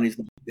 If the money's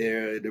not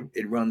there,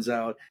 it runs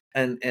out.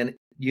 And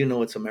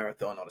it's a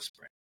marathon, not a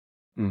sprint.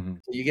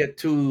 So you get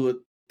 2 or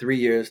 3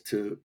 years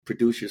to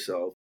produce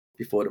yourself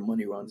before the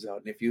money runs out.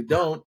 And if you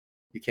don't,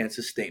 you can't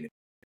sustain it,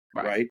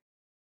 right?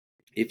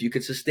 If you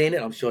could sustain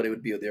it, I'm sure they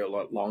would be there a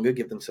lot longer,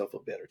 give themselves a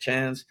better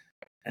chance,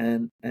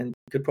 and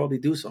could probably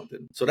do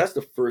something. So that's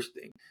the first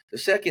thing. The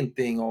second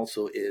thing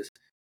also is,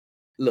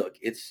 look,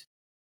 it's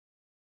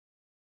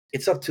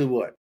up to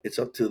what? It's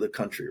up to the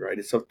country, right?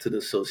 It's up to the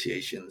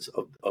associations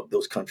of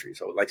those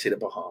countries. I would like to say the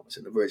Bahamas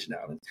and the Virgin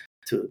Islands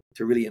to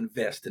really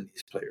invest in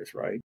these players,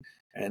 right?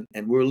 And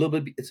we're a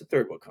little bit, it's a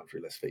third world country,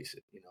 let's face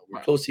it.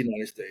 We're close to the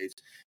United States.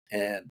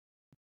 And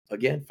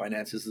again,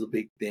 finances is a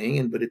big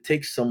thing, but it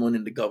takes someone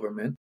in the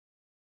government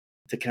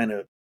to kind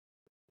of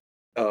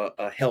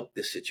help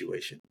this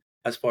situation.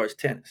 As far as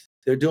tennis,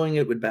 they're doing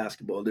it with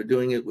basketball. They're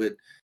doing it with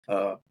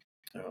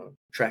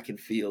track and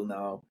field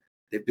now.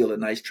 They've built a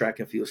nice track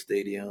and field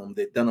stadium.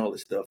 They've done all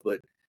this stuff, but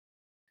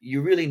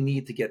you really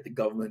need to get the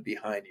government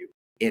behind you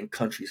in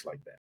countries like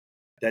that.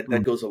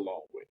 That goes a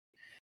long way.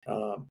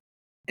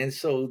 And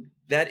so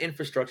that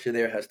infrastructure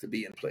there has to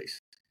be in place.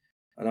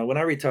 And when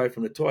I retired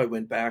from the tour, I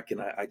went back and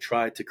I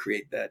tried to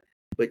create that.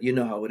 But you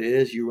know how it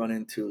is. You run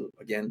into,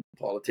 again,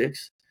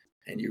 politics,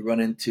 and you run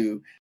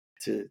into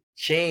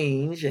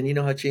change, and you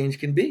know how change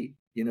can be,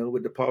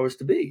 with the powers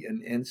to be.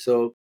 And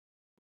so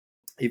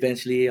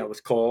eventually I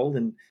was called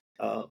and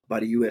by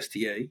the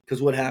USTA,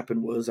 because what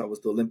happened was I was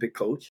the Olympic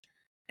coach,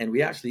 and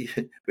we actually,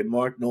 with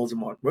Mark Knowles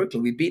and Mark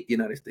Merklin, we beat the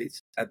United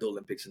States at the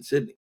Olympics in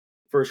Sydney.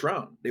 First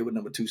round, they were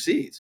number 2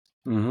 seeds.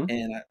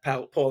 And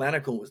Paul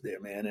Anacone was there,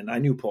 man, and I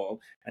knew Paul,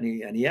 and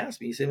he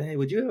asked me, he said, man,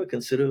 would you ever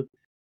consider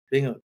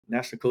being a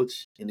national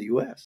coach in the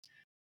U.S.?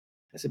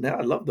 I said, man,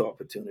 I love the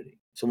opportunity.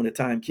 So when the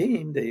time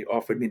came, they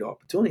offered me the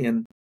opportunity,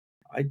 and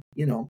it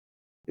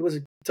was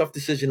a tough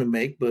decision to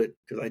make, but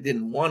because I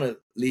didn't want to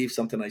leave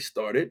something I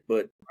started,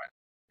 but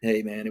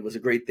hey, man, it was a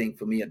great thing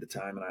for me at the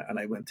time, and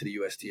I went to the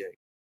USTA.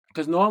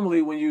 Because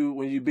normally when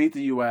you beat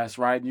the U.S.,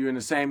 right, you're in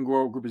the same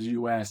group as the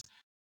U.S.,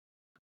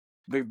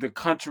 the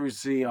countries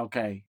see,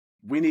 okay,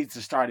 we need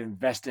to start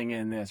investing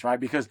in this, right?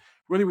 Because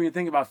really, when you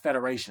think about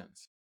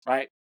federations,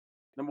 right,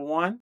 number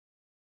one,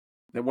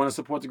 they want to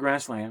support the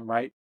Grand Slam,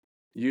 right?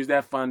 Use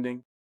that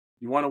funding.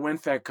 You want to win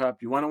Fed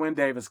Cup. You want to win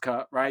Davis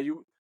Cup, right?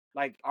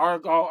 Our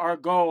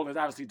goal is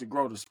obviously to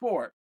grow the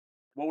sport,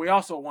 but we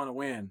also want to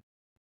win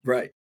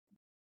Right.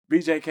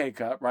 BJK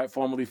Cup, right?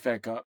 Formerly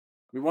Fed Cup.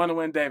 We want to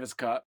win Davis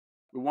Cup.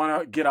 We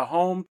want to get a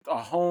home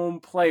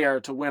player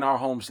to win our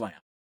home slam,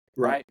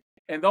 right?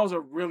 And those are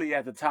really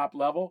at the top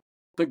level,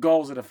 the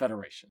goals of the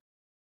federation,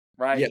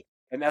 right? Yeah.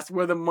 And that's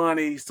where the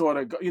money sort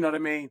of, you know what I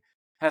mean,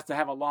 has to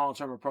have a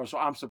long-term approach. So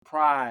I'm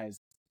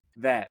surprised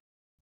that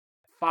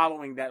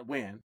following that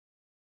win,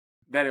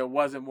 that it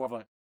wasn't more of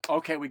a,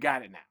 okay, we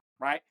got it now,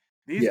 right?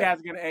 These guys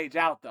are going to age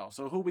out, though.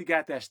 So who we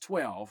got that's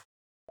 12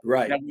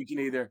 Right. that we can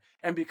either,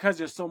 and because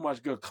there's so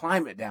much good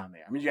climate down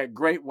there, I mean, you got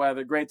great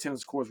weather, great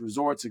tennis courts,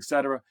 resorts,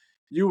 etc.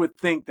 You would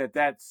think that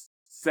that's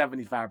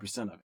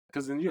 75% of it.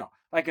 Because,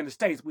 like in the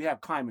States, we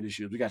have climate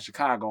issues. We got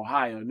Chicago,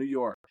 Ohio, New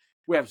York.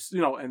 We have,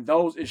 and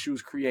those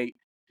issues create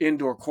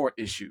indoor court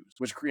issues,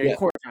 which create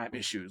court time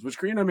issues, which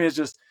create, it's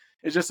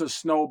just a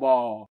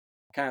snowball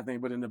kind of thing.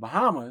 But in the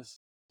Bahamas,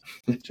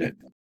 shit,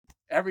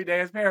 every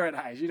day is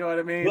paradise. You know what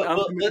I mean?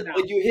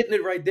 But you're hitting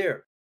it right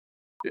there.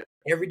 Yeah.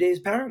 Every day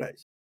is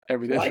paradise.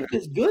 Every day. Life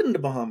is good in the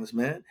Bahamas,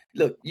 man.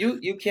 Look,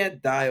 you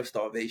can't die of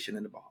starvation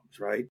in the Bahamas,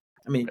 right?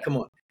 I mean, come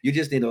on. You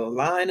just need a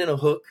line and a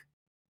hook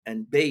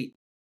and bait.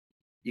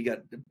 You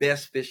got the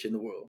best fish in the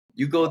world.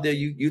 You go there,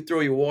 you throw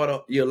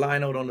your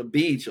line out on the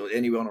beach or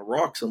anywhere on a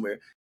rock somewhere.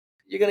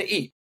 You're gonna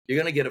eat. You're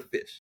gonna get a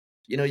fish.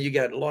 You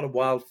got a lot of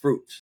wild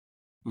fruits,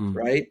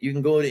 right? You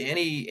can go to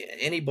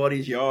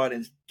anybody's yard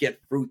and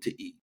get fruit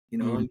to eat.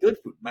 And good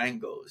fruit,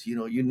 mangoes.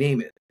 You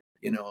name it.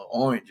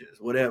 Oranges,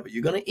 whatever.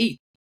 You're gonna eat.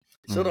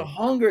 So the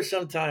hunger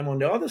sometime on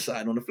the other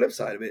side, on the flip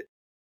side of it,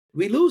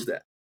 we lose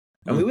that.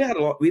 I mean,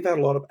 we've had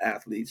a lot of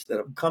athletes that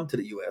have come to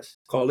the U.S.,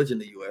 college in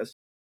the U.S.,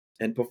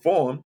 and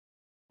perform,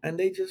 and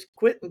they just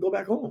quit and go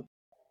back home,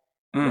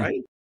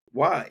 right?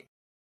 Why?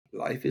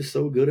 Life is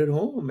so good at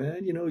home,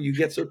 man. You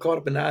get so caught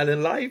up in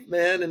island life,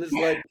 man, and it's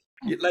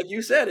like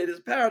you said, it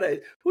is paradise.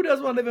 Who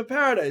doesn't want to live in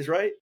paradise,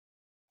 right?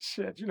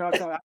 Shit,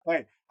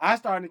 hey, I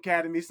started an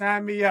academy.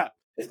 Sign me up.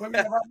 Put me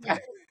up.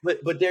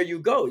 But there you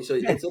go. So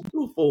it's a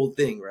twofold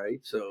thing,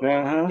 right? So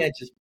you can't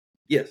just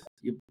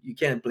you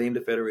can't blame the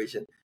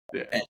federation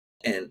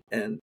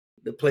and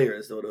the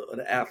players or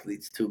the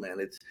athletes too, man.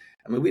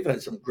 We've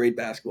had some great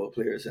basketball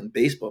players and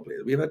baseball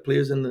players. We've had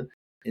players in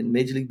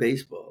Major League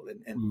Baseball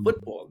and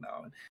football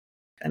now,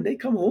 and they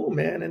come home,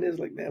 man, and it's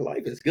like, man,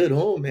 life is good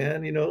home,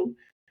 man.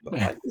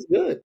 Life is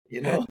good,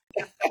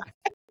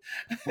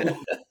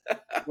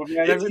 Well,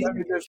 man, let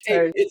me just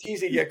say, it's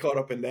easy to get caught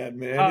up in that,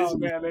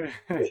 man.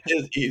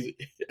 It's easy.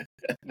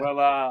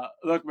 Well,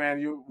 look, man,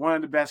 you're one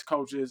of the best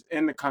coaches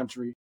in the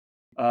country.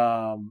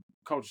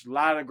 Coached a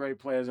lot of great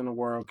players in the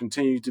world.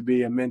 Continue to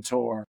be a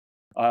mentor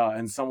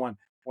and someone.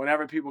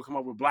 Whenever people come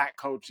up with black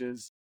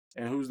coaches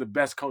and who's the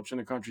best coach in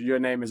the country, your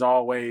name is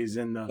always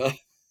in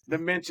the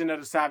mention of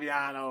the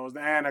Savianos, the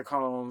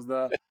Anacones,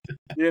 the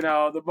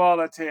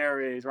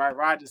Bolletieris, right?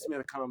 Roger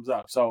Smith comes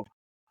up. So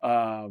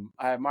I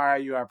admire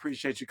you. I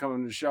appreciate you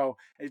coming to the show.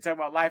 And you talk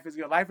about life is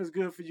good. Life is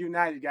good for you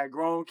now. You got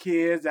grown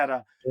kids that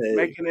are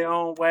making their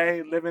own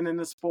way, living in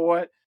the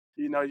sport.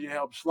 You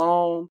help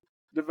Sloan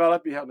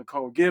develop. You help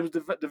Nicole Gibbs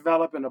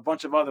develop, and a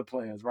bunch of other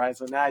players, right?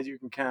 So now you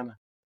can kind of.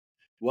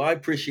 Well, I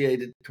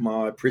appreciate it,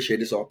 Kamal. I appreciate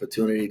this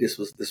opportunity. This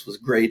was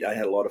great. I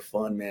had a lot of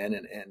fun, man.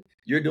 And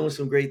you're doing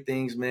some great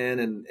things, man.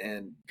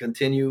 And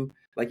continue.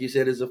 Like you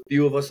said, there's a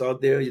few of us out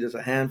there. There's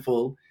a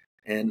handful.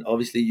 And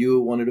obviously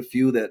you're one of the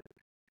few that,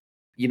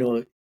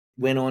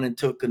 went on and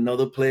took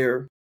another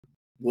player,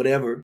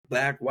 whatever,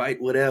 black,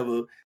 white,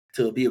 whatever,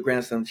 to be a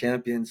Grand Slam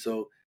champion.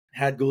 So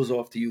hat goes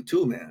off to you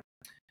too, man.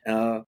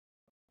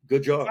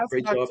 Good job.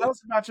 Great job. Tell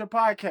us about your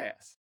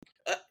podcast.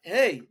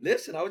 Hey,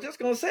 listen, I was just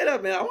going to say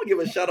that, man. I want to give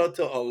a shout out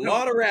to A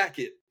Lot of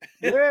Racket.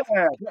 Yeah.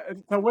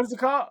 So what is it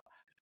called?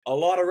 A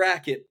Lot of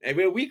Racket. And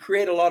we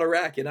create a lot of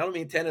racket. I don't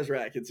mean tennis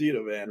rackets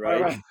either, man,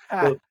 right?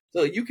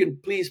 So you can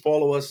please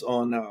follow us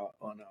on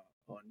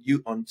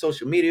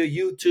social media,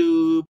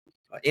 YouTube,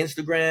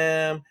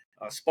 Instagram,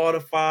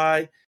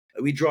 Spotify.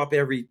 We drop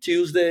every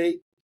Tuesday.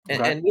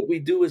 And what we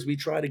do is we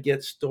try to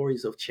get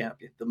stories of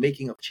champions, the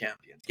making of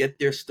champions, get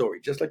their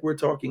story, just like we're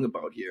talking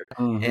about here.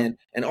 And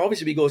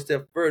obviously we go a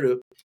step further.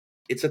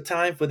 It's a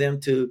time for them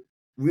to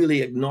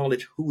really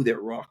acknowledge who their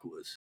rock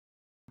was.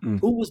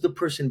 Who was the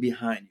person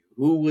behind you?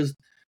 Who was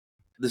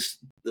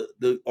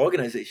the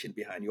organization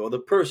behind you, or the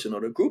person,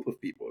 or the group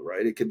of people,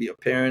 right? It could be a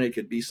parent, it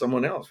could be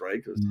someone else,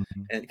 right?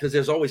 Because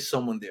there's always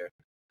someone there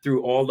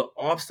through all the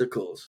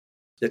obstacles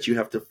that you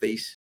have to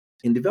face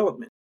in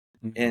development.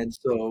 And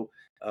so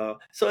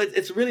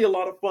it's really a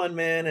lot of fun,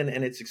 man,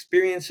 and it's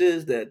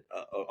experiences that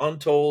are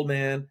untold,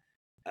 man.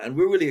 And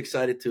we're really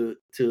excited to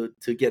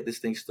get this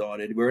thing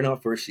started. We're in our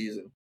first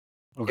season.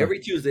 Every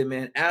Tuesday,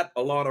 man, at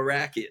A Lot of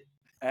Racket.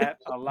 At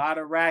A Lot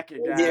of Racket,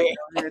 guys.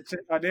 Yeah.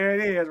 Oh, there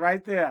it is,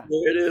 right there.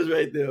 There it is,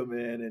 right there,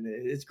 man, and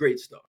it's great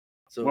stuff.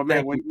 So, well,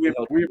 man,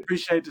 we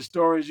appreciate the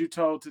stories you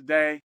told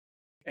today,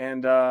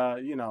 and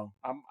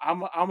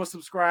I'm a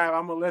subscribe.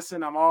 I'm a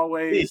listen. I'm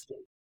always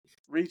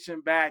reaching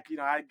back.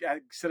 I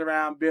sit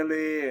around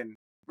Billy and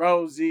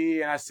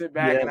Rosie, and I sit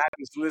back Yes. and I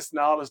just listen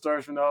to all the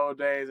stories from the old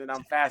days, and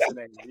I'm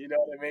fascinated. You know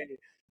what I mean?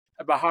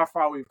 About how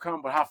far we've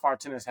come, but how far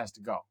tennis has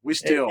to go. We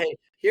still. Hey,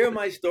 hear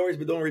my stories,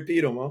 but don't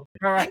repeat them, huh? All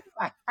right.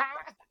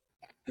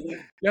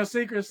 Your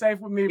secret's safe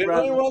with me, There's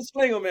brother. only one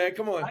slinger, man.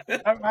 Come on.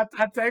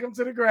 I take them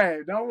to the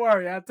grave. Don't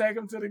worry. I take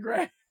them to the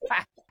grave.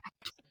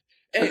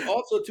 Hey,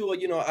 also too,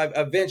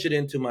 I've ventured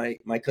into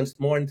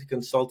more into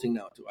consulting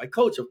now too. I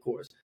coach, of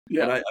course,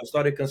 Yeah. but I've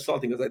started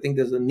consulting because I think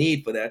there's a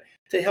need for that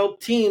to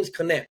help teams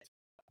connect.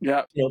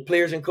 Yeah.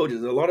 Players and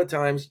coaches. A lot of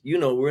times,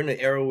 we're in an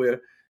era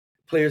where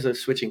players are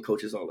switching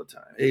coaches all the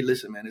time. Hey,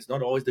 listen, man, it's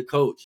not always the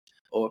coach,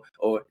 or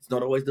it's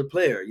not always the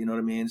player. You know what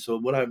I mean? So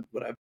what I've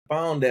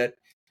found that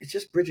it's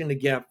just bridging the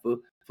gap for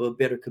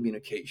better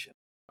communication.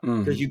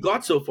 Because you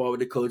got so far with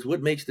the coach,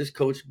 what makes this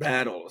coach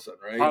bad all of a sudden,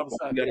 right? All of a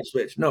sudden. You got to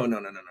switch. No.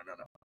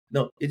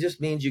 No, it just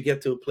means you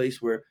get to a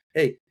place where,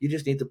 hey, you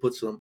just need to put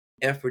some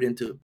effort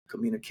into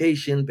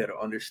communication, better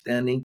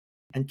understanding,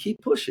 and keep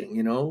pushing,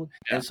 Yeah.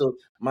 And so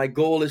my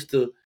goal is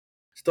to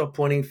stop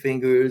pointing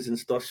fingers and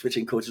stop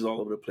switching coaches all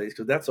over the place,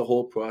 because that's a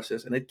whole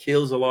process, and it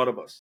kills a lot of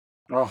us.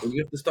 Oh. When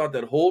you have to start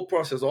that whole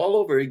process all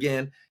over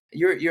again,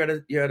 you're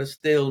at a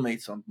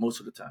stalemate most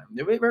of the time.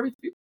 Very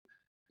few.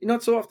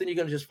 Not so often you're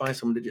going to just find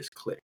someone to just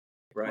click,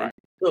 right?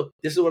 So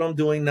this is what I'm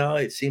doing now.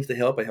 It seems to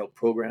help. I help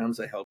programs.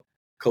 I help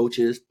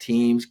coaches,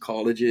 teams,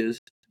 colleges,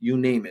 you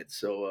name it.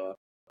 So,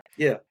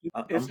 yeah.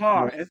 It's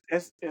hard.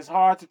 It's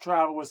hard to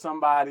travel with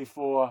somebody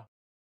for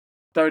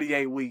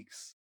 38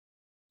 weeks.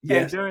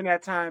 Yes. And during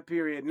that time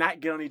period, not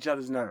get on each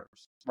other's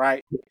nerves,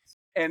 right? Yes.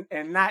 And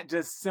not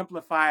just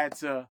simplify it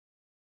to,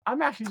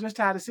 I'm actually just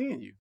tired of seeing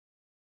you.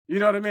 You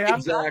know what I mean?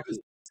 Exactly.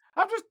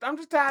 I'm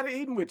just tired of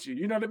eating with you.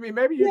 You know what I mean?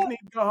 Maybe you need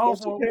to go home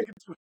for a week or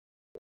two.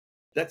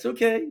 That's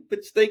okay,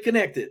 but stay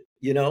connected,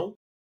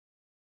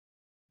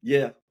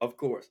 Yeah, of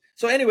course.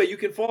 So anyway, you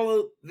can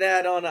follow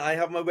that on, I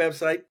have my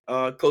website,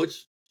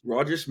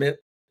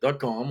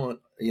 coachrogersmith.com.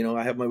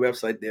 I have my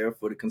website there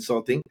for the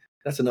consulting.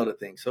 That's another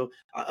thing. So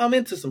I'm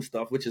into some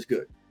stuff, which is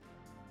good.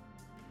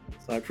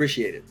 So I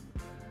appreciate it.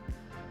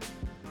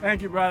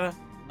 Thank you, brother.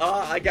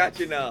 I got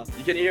you now.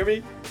 You can hear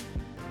me?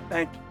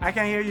 Thank you. I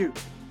can't hear you.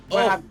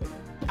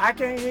 I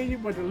can't hear you,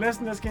 but the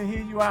listeners can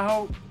hear you, I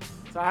hope.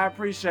 So I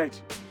appreciate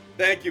you.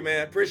 Thank you,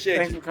 man. Appreciate you.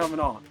 Thanks for coming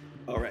on.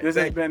 All right. This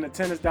has been the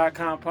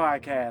Tennis.com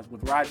podcast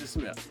with Roger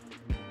Smith.